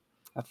show?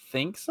 I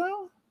think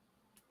so.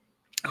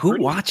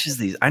 Who watches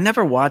these? I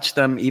never watched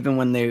them, even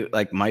when they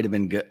like might have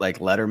been good, like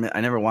Letterman.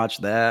 I never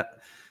watched that.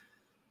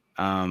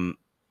 Yeah,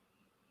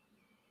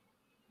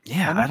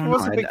 I don't know.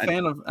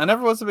 I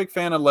never was a big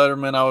fan of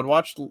Letterman. I would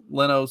watch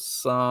Leno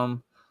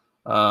some,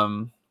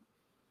 Craig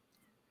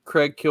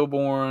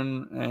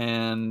Kilborn,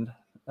 and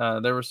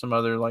there were some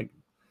other like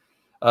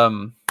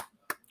Conan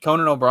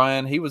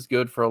O'Brien. He was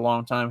good for a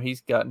long time. He's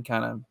gotten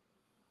kind of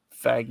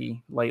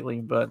faggy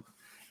lately, but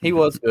he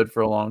was good for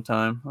a long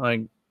time.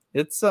 Like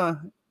it's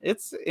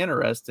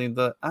interesting.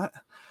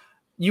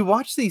 You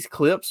watch these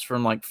clips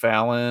from like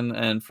Fallon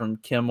and from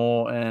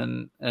Kimmel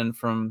and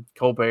from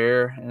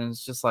Colbert, and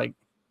it's just like,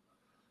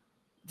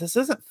 this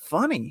isn't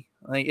funny.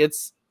 Like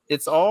it's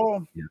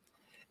all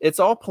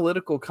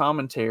political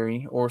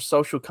commentary or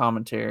social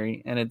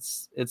commentary, and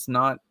it's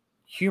not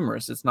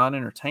humorous. It's not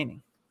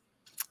entertaining.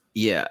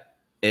 Yeah,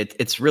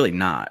 it's really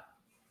not.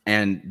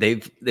 And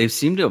they've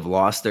seemed to have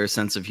lost their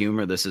sense of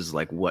humor. This is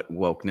like what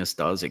wokeness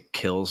does. It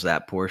kills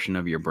that portion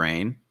of your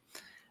brain.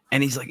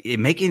 And he's like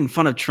making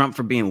fun of Trump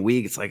for being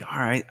weak. It's like, all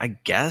right, I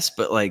guess,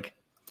 but like,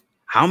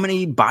 how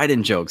many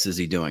Biden jokes is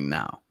he doing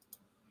now?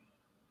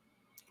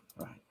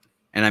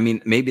 And I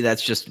mean, maybe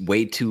that's just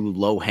way too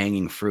low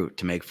hanging fruit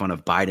to make fun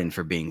of Biden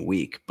for being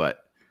weak.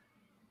 But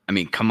I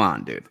mean, come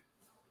on, dude.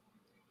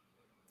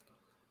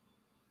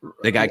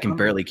 The guy can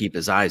barely keep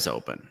his eyes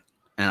open.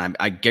 And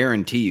I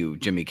guarantee you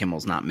Jimmy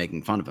Kimmel's not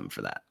making fun of him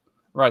for that.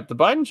 Right. The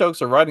Biden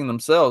jokes are writing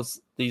themselves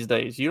these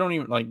days. You don't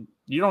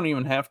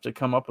even have to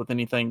come up with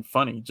anything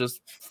funny. Just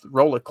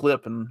roll a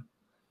clip and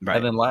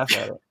then laugh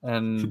at it.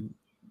 And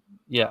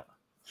yeah.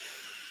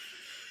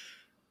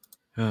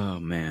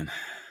 Oh man.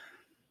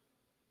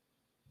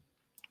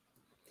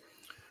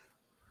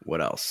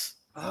 What else?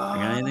 You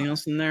got anything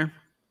else in there?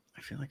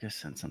 I feel like I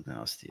sent something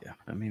else to you,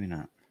 but maybe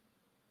not.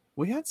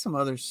 We had some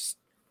other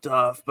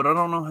stuff, but I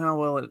don't know how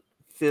well it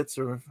fits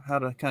or how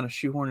to kind of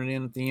shoehorn it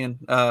in at the end.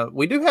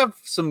 We do have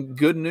some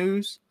good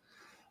news,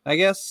 I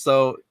guess.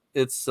 So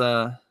it's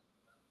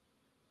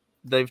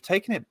they've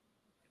taken it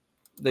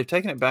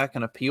back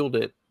and appealed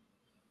it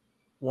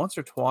once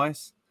or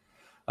twice.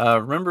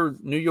 Remember,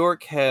 New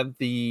York had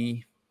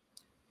the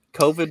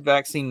COVID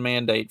vaccine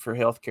mandate for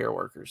healthcare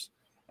workers,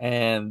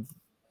 and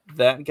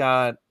that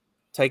got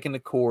taken to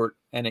court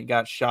and it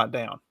got shot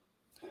down.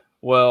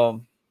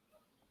 Well,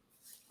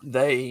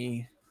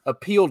 they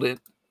appealed it.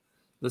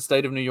 The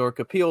state of New York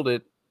appealed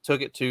it,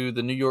 took it to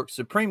the New York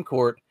Supreme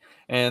Court,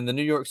 and the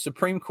New York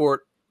Supreme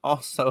Court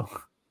the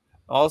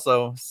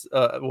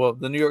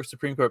New York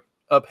Supreme Court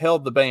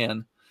upheld the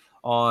ban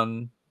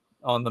on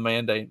the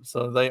mandate.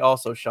 So they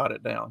also shot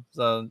it down.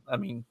 So, I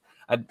mean,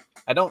 I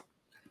don't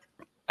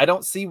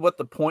see what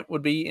the point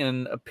would be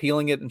in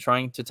appealing it and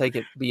trying to take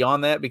it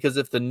beyond that, because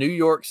if the New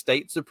York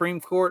State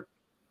Supreme Court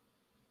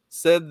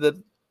said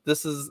that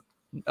this is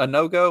a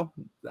no-go,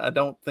 I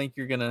don't think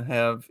you're going to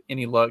have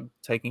any luck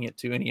taking it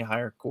to any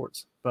higher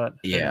courts. But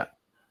yeah,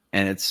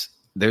 and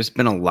there's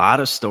been a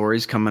lot of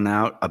stories coming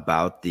out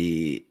about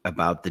the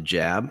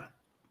jab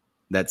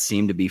that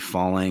seem to be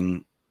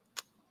falling.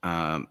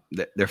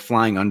 They're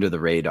flying under the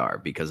radar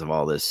because of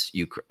all this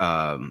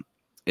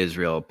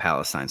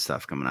Israel-Palestine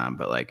stuff coming on.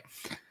 But like,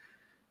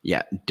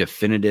 yeah,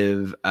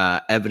 definitive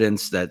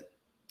evidence that,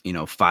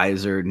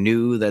 Pfizer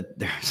knew that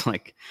there's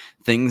like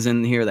things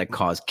in here that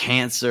cause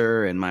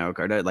cancer and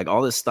myocarditis, like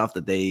all this stuff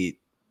that they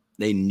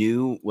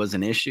knew was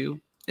an issue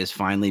is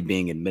finally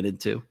being admitted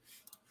to.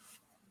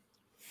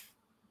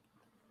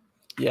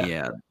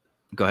 Yeah.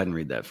 Go ahead and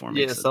read that for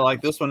me. Yeah. So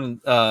like this one,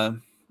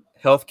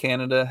 Health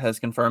Canada has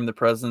confirmed the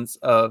presence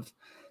of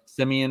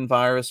simian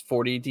virus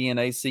 40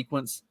 DNA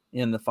sequence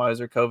in the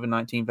Pfizer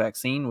COVID-19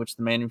 vaccine, which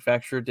the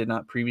manufacturer did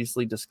not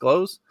previously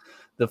disclose.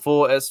 The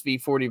full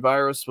SV40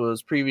 virus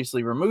was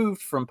previously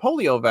removed from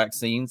polio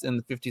vaccines in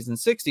the 50s and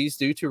 60s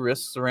due to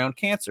risks around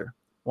cancer.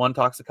 One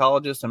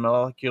toxicologist and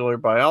molecular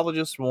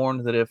biologist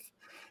warned that if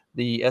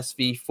the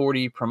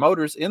SV40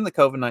 promoters in the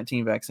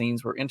COVID-19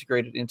 vaccines were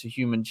integrated into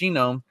human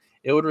genome,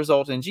 it would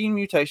result in gene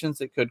mutations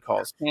that could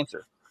cause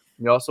cancer.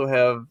 You also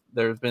have,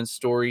 there's been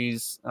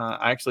stories.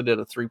 I actually did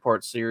a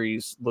 3-part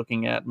series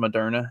looking at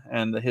Moderna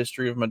and the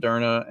history of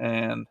Moderna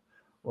and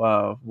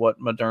what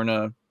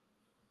Moderna's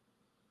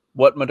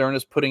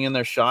putting in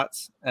their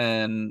shots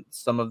and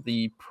some of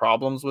the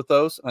problems with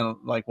those. And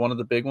like one of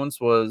the big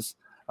ones was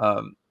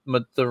the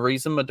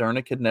reason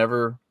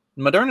Moderna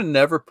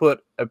never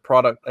put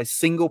a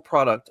single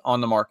product on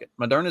the market.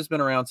 Moderna's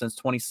been around since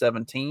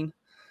 2017.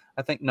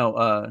 I think,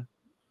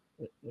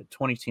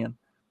 2010.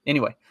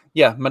 Anyway,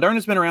 yeah,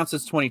 Moderna's been around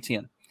since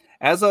 2010.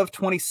 As of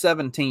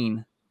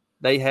 2017,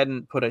 they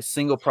hadn't put a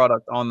single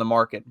product on the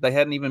market. They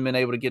hadn't even been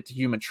able to get to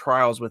human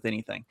trials with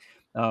anything.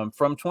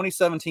 From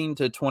 2017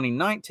 to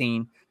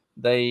 2019,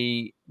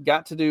 they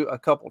got to do a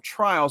couple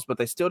trials, but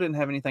they still didn't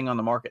have anything on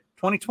the market.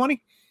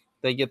 2020,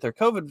 they get their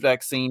COVID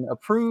vaccine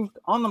approved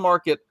on the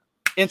market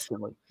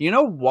instantly. You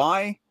know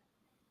why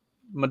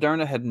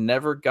Moderna had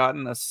never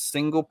gotten a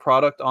single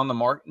product on the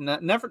market?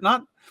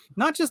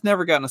 Not just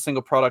never gotten a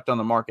single product on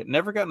the market,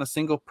 never gotten a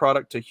single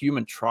product to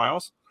human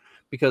trials,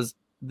 because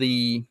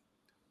the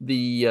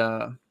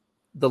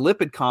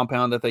lipid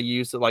compound that they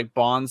use that like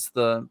bonds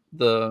the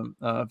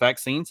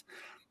vaccines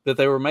that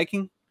they were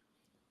making,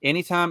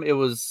 anytime it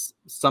was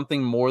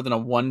something more than a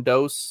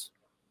 1-dose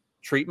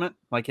treatment,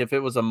 like if it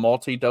was a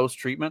multi-dose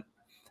treatment,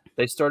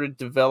 they started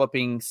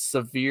developing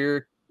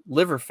severe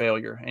liver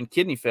failure and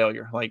kidney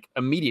failure like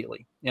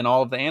immediately in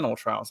all of the animal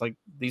trials. Like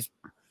these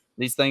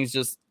things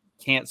just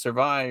can't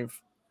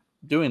survive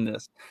doing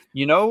this.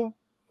 You know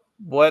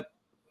what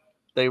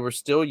they were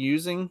still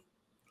using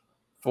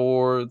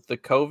for the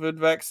COVID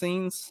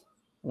vaccines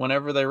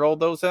whenever they rolled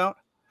those out?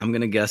 I'm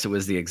going to guess it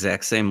was the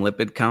exact same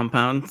lipid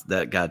compound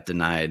that got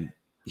denied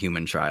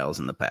human trials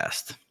in the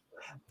past.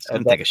 It's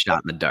going to take a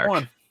shot in the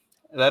dark.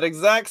 That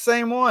exact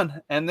same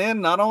one. And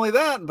then not only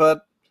that,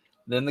 but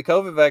then the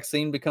COVID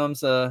vaccine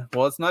becomes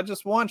it's not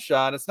just one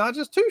shot. It's not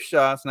just 2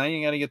 shots. Now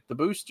you got to get the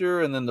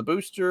booster and then the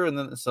booster. And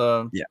then it's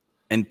yeah.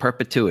 In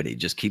perpetuity,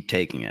 just keep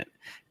taking it.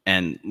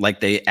 And like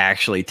they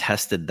actually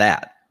tested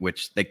that,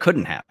 which they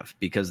couldn't have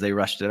because they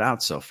rushed it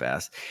out so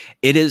fast.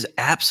 It is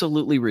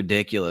absolutely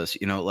ridiculous.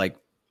 You know, like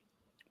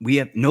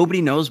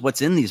nobody knows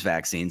what's in these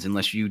vaccines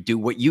unless you do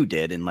what you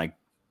did and like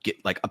get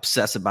like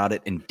obsess about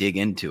it and dig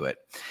into it.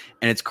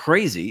 And it's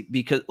crazy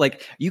because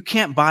like you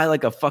can't buy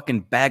like a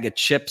fucking bag of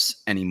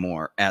chips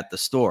anymore at the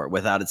store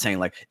without it saying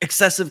like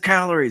excessive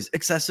calories,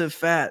 excessive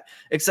fat,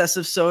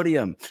 excessive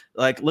sodium.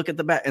 Like look at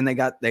the back, and they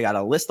got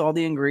to list all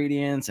the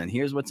ingredients and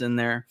here's what's in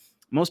there.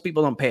 Most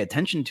people don't pay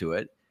attention to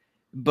it,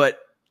 but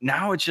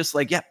now it's just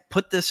like, yeah,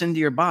 put this into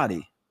your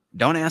body.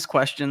 Don't ask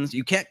questions.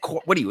 You can't.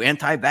 What are you,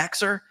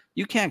 anti-vaxxer?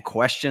 You can't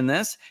question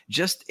this.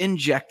 Just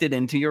inject it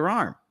into your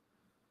arm.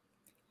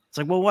 It's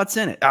like, well, what's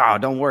in it? Oh,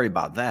 don't worry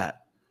about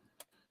that.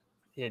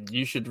 Yeah,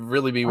 you should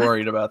really be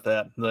worried about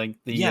that. Like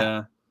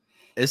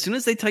as soon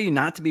as they tell you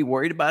not to be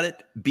worried about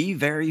it, be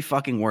very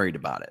fucking worried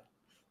about it.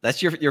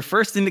 That's your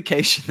first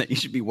indication that you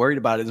should be worried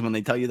about it is when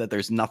they tell you that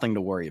there's nothing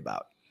to worry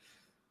about.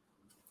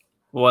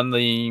 When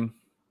the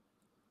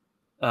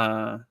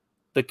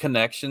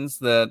connections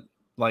that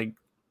like,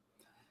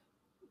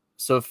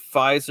 so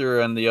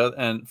Pfizer and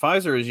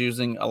Pfizer is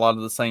using a lot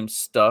of the same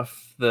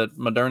stuff that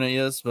Moderna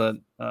is, but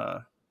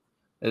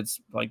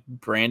it's like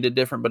branded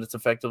different, but it's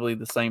effectively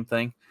the same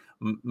thing.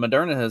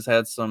 Moderna has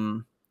had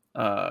some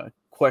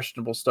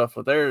questionable stuff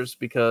with theirs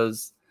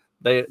because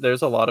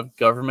there's a lot of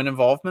government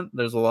involvement.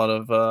 There's a lot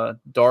of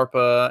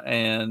DARPA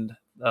and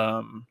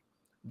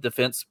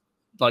defense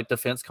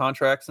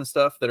contracts and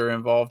stuff that are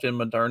involved in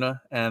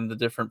Moderna and the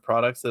different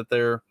products that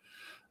they're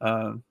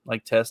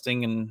like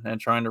testing and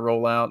trying to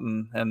roll out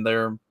and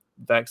their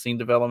vaccine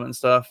development and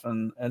stuff.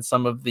 And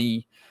some of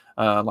the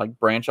like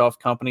branch off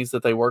companies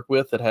that they work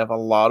with that have a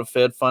lot of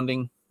Fed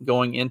funding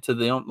going into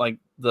them. Like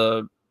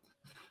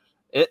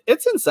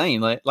it's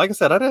insane. Like I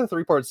said, I'd have a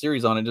 3-part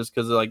series on it just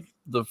because like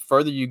the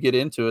further you get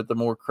into it, the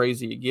more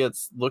crazy it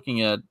gets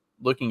looking at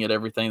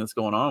everything that's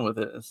going on with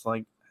it. It's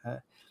like,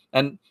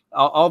 and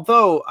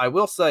although I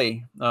will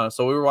say, so I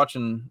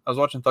was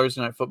watching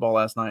Thursday Night Football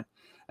last night,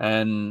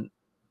 and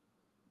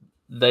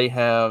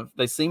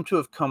they seem to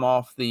have come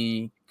off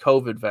the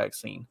COVID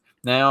vaccine.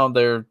 Now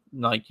they're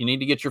like, you need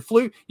to get your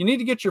flu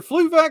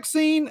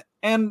vaccine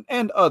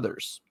and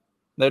others.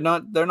 They're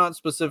not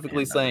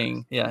specifically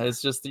saying,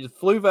 it's just the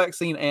flu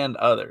vaccine and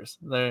others.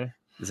 Are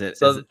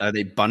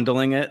they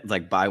bundling it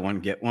like buy one,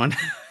 get one?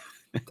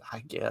 I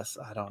guess.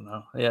 I don't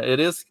know. Yeah,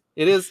 it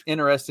is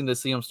interesting to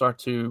see them start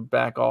to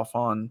back off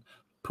on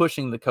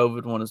pushing the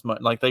COVID one as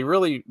much. Like they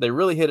really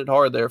hit it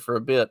hard there for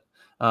a bit,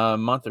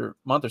 month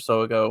or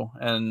so ago,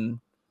 and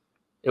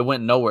it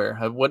went nowhere.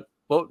 What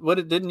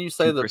didn't you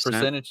say 2%, the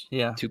percentage?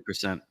 Yeah.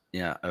 2%.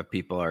 Yeah. Of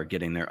people are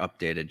getting their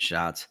updated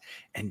shots.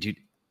 And dude,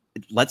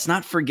 let's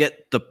not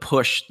forget the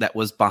push that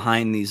was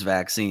behind these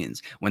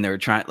vaccines when they were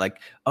trying like,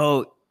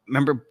 oh,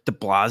 remember de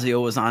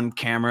Blasio was on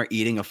camera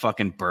eating a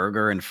fucking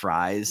burger and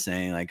fries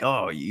saying like,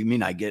 oh, you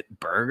mean I get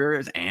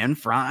burgers and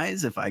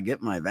fries if I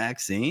get my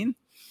vaccine?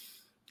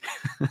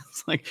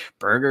 It's like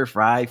burger,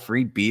 fry,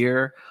 free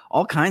beer,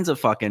 all kinds of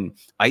fucking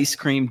ice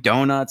cream,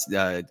 donuts.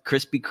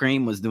 Krispy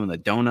Kreme was doing the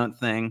donut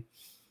thing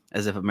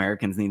as if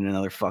Americans need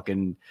another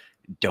fucking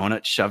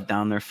donut shoved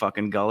down their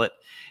fucking gullet.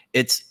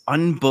 It's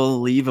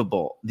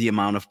unbelievable the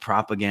amount of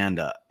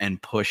propaganda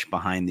and push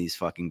behind these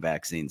fucking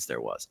vaccines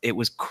there was. It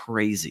was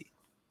crazy.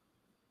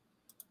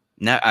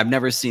 Now, I've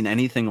never seen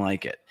anything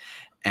like it.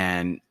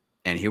 And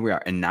here we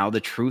are. And now the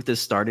truth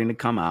is starting to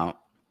come out.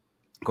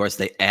 Of course,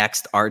 they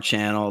axed our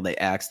channel. They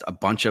axed a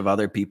bunch of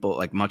other people,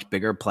 like much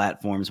bigger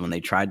platforms, when they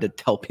tried to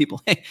tell people,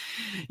 hey,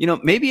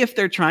 maybe if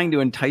they're trying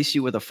to entice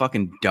you with a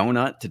fucking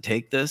donut to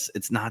take this,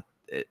 it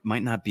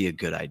might not be a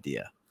good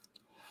idea.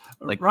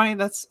 Like, Ryan,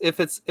 that's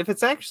if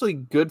it's actually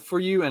good for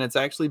you and it's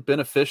actually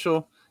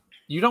beneficial,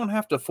 you don't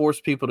have to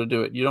force people to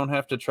do it. You don't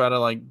have to try to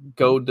like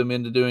goad them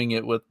into doing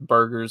it with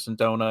burgers and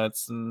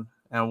donuts and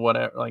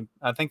whatever. Like,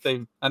 I think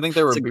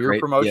there were beer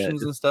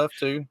promotions and stuff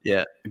too.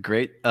 Yeah,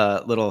 great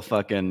little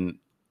fucking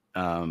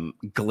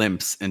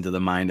glimpse into the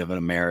mind of an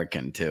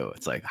American too.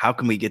 It's like, how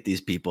can we get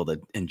these people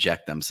to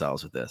inject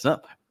themselves with this?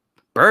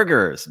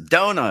 Burgers,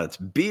 donuts,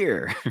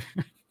 beer.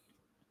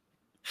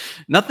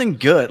 Nothing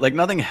good, like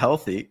nothing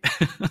healthy.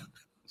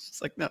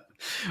 It's like, no,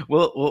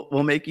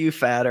 we'll make you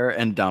fatter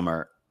and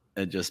dumber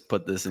and just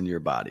put this in your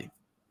body.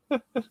 All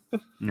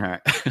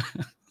right.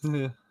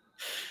 Yeah.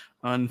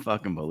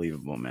 Unfucking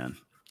believable, man.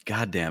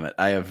 God damn it.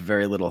 I have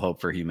very little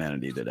hope for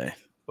humanity today.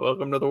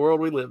 Welcome to the world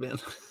we live in.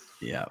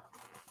 Yeah.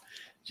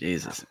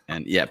 Jesus.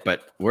 And yeah,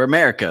 but we're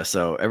America,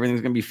 so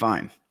everything's going to be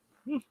fine.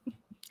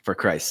 For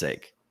Christ's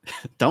sake.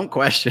 Don't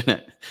question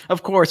it.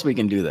 Of course we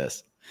can do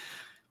this.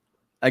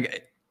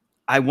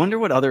 I wonder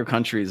what other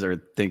countries are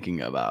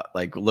thinking about,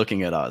 like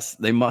looking at us.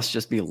 They must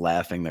just be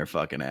laughing their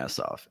fucking ass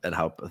off at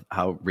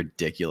how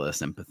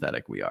ridiculous and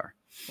pathetic we are.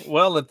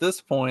 Well, at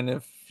this point,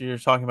 if you're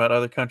talking about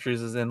other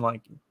countries as in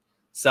like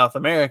South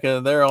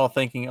America, they're all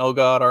thinking, oh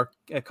God, our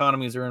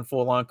economies are in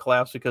full-on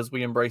collapse because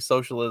we embrace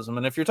socialism.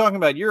 And if you're talking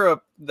about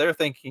Europe, they're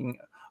thinking,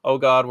 oh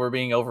God, we're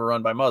being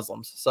overrun by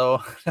Muslims.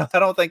 So I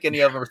don't think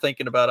any of them are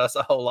thinking about us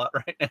a whole lot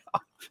right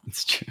now.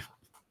 It's true.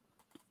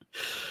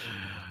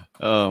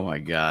 Oh my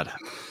God.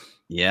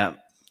 Yeah.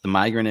 The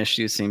migrant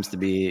issue seems to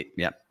be,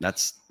 I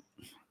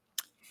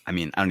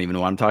don't even know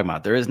what I'm talking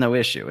about. There is no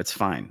issue. It's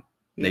fine.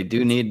 Yeah. They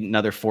do need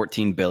another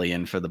 $14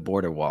 billion for the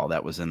border wall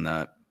that was in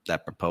that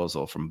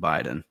proposal from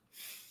Biden.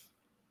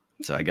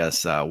 So I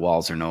guess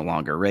walls are no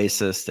longer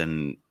racist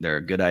and they're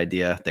a good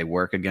idea. They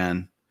work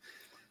again.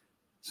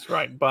 That's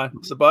right.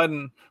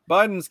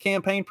 Biden's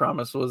campaign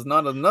promise was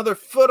not another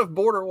foot of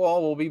border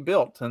wall will be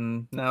built.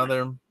 And now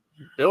they're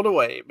build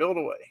away.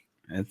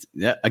 It's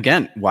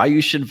again, why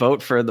you should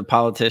vote for the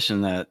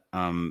politician that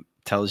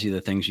tells you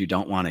the things you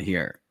don't want to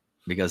hear,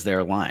 because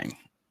they're lying.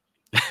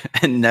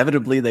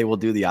 Inevitably, they will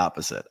do the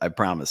opposite. I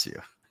promise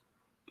you.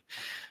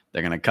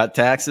 They're going to cut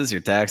taxes. Your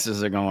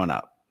taxes are going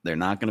up. They're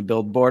not going to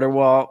build border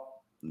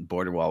wall.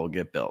 Border wall will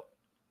get built.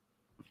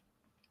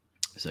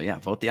 So yeah,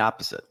 vote the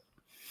opposite.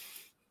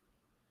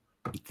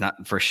 It's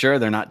not for sure.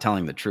 They're not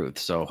telling the truth.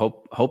 So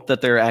hope that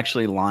they're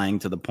actually lying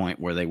to the point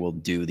where they will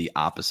do the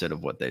opposite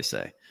of what they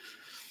say.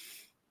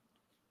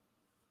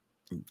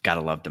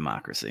 Gotta love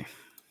democracy.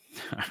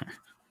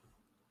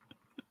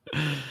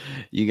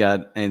 You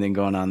got anything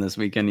going on this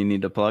weekend you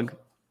need to plug?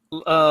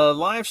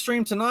 Live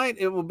stream tonight.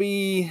 It will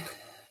be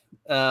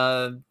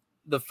the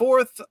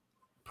fourth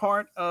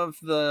part of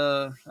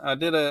the. I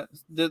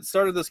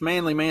started this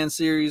Manly Man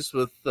series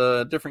with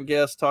different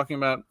guests talking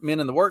about men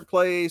in the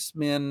workplace,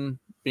 men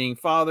being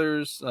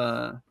fathers,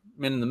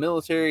 men in the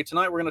military.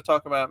 Tonight we're going to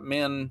talk about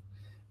men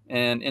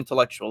and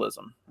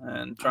intellectualism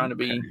and trying to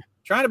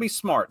be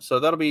smart. So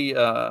that'll be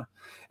LB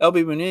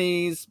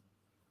Muniz,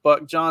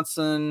 Buck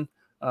Johnson,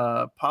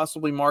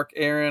 possibly Mark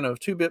Aaron of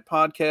 2-Bit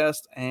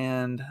Podcast,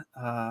 and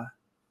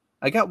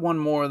I got one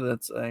more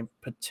that's a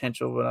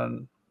potential, but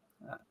I'm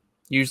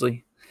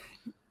usually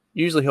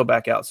he'll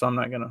back out, so I'm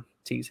not gonna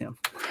tease him.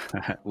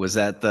 Was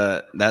that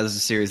was a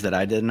series that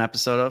I did an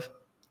episode of?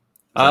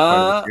 Part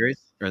of the series,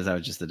 or is that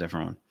just a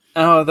different one?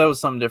 Oh, that was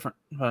something different.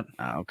 But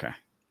okay.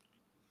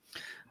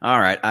 All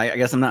right. I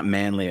guess I'm not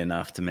manly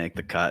enough to make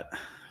the cut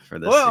for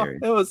this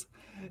series.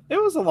 It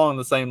was along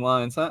the same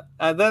lines.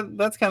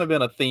 That's kind of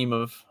been a theme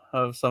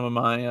of some of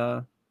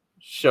my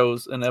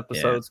shows and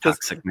episodes. Yeah,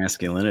 toxic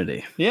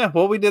masculinity. Yeah,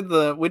 well, we did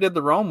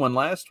the Rome one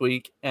last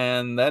week,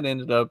 and that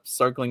ended up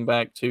circling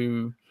back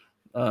to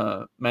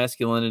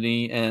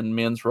masculinity and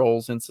men's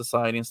roles in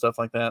society and stuff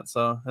like that.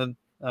 So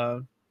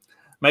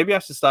maybe I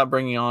should stop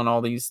bringing on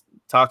all these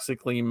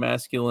toxically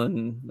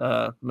masculine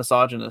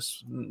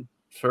misogynists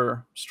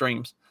for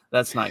streams.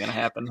 That's not going to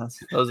happen.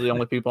 Those are the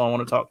only people I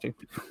want to talk to.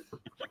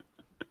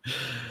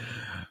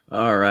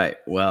 All right.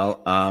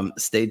 Well,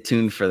 stay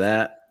tuned for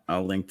that.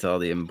 I'll link to all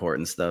the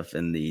important stuff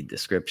in the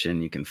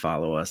description. You can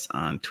follow us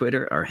on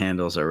Twitter. Our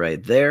handles are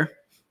right there.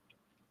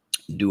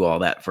 Do all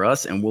that for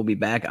us. And we'll be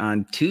back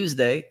on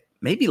Tuesday,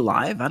 maybe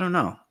live. I don't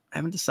know. I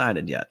haven't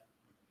decided yet.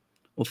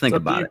 We'll think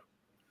about it.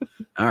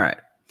 All right.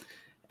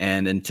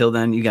 And until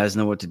then, you guys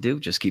know what to do.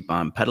 Just keep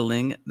on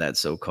peddling that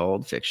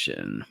so-called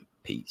fiction.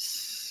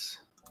 Peace.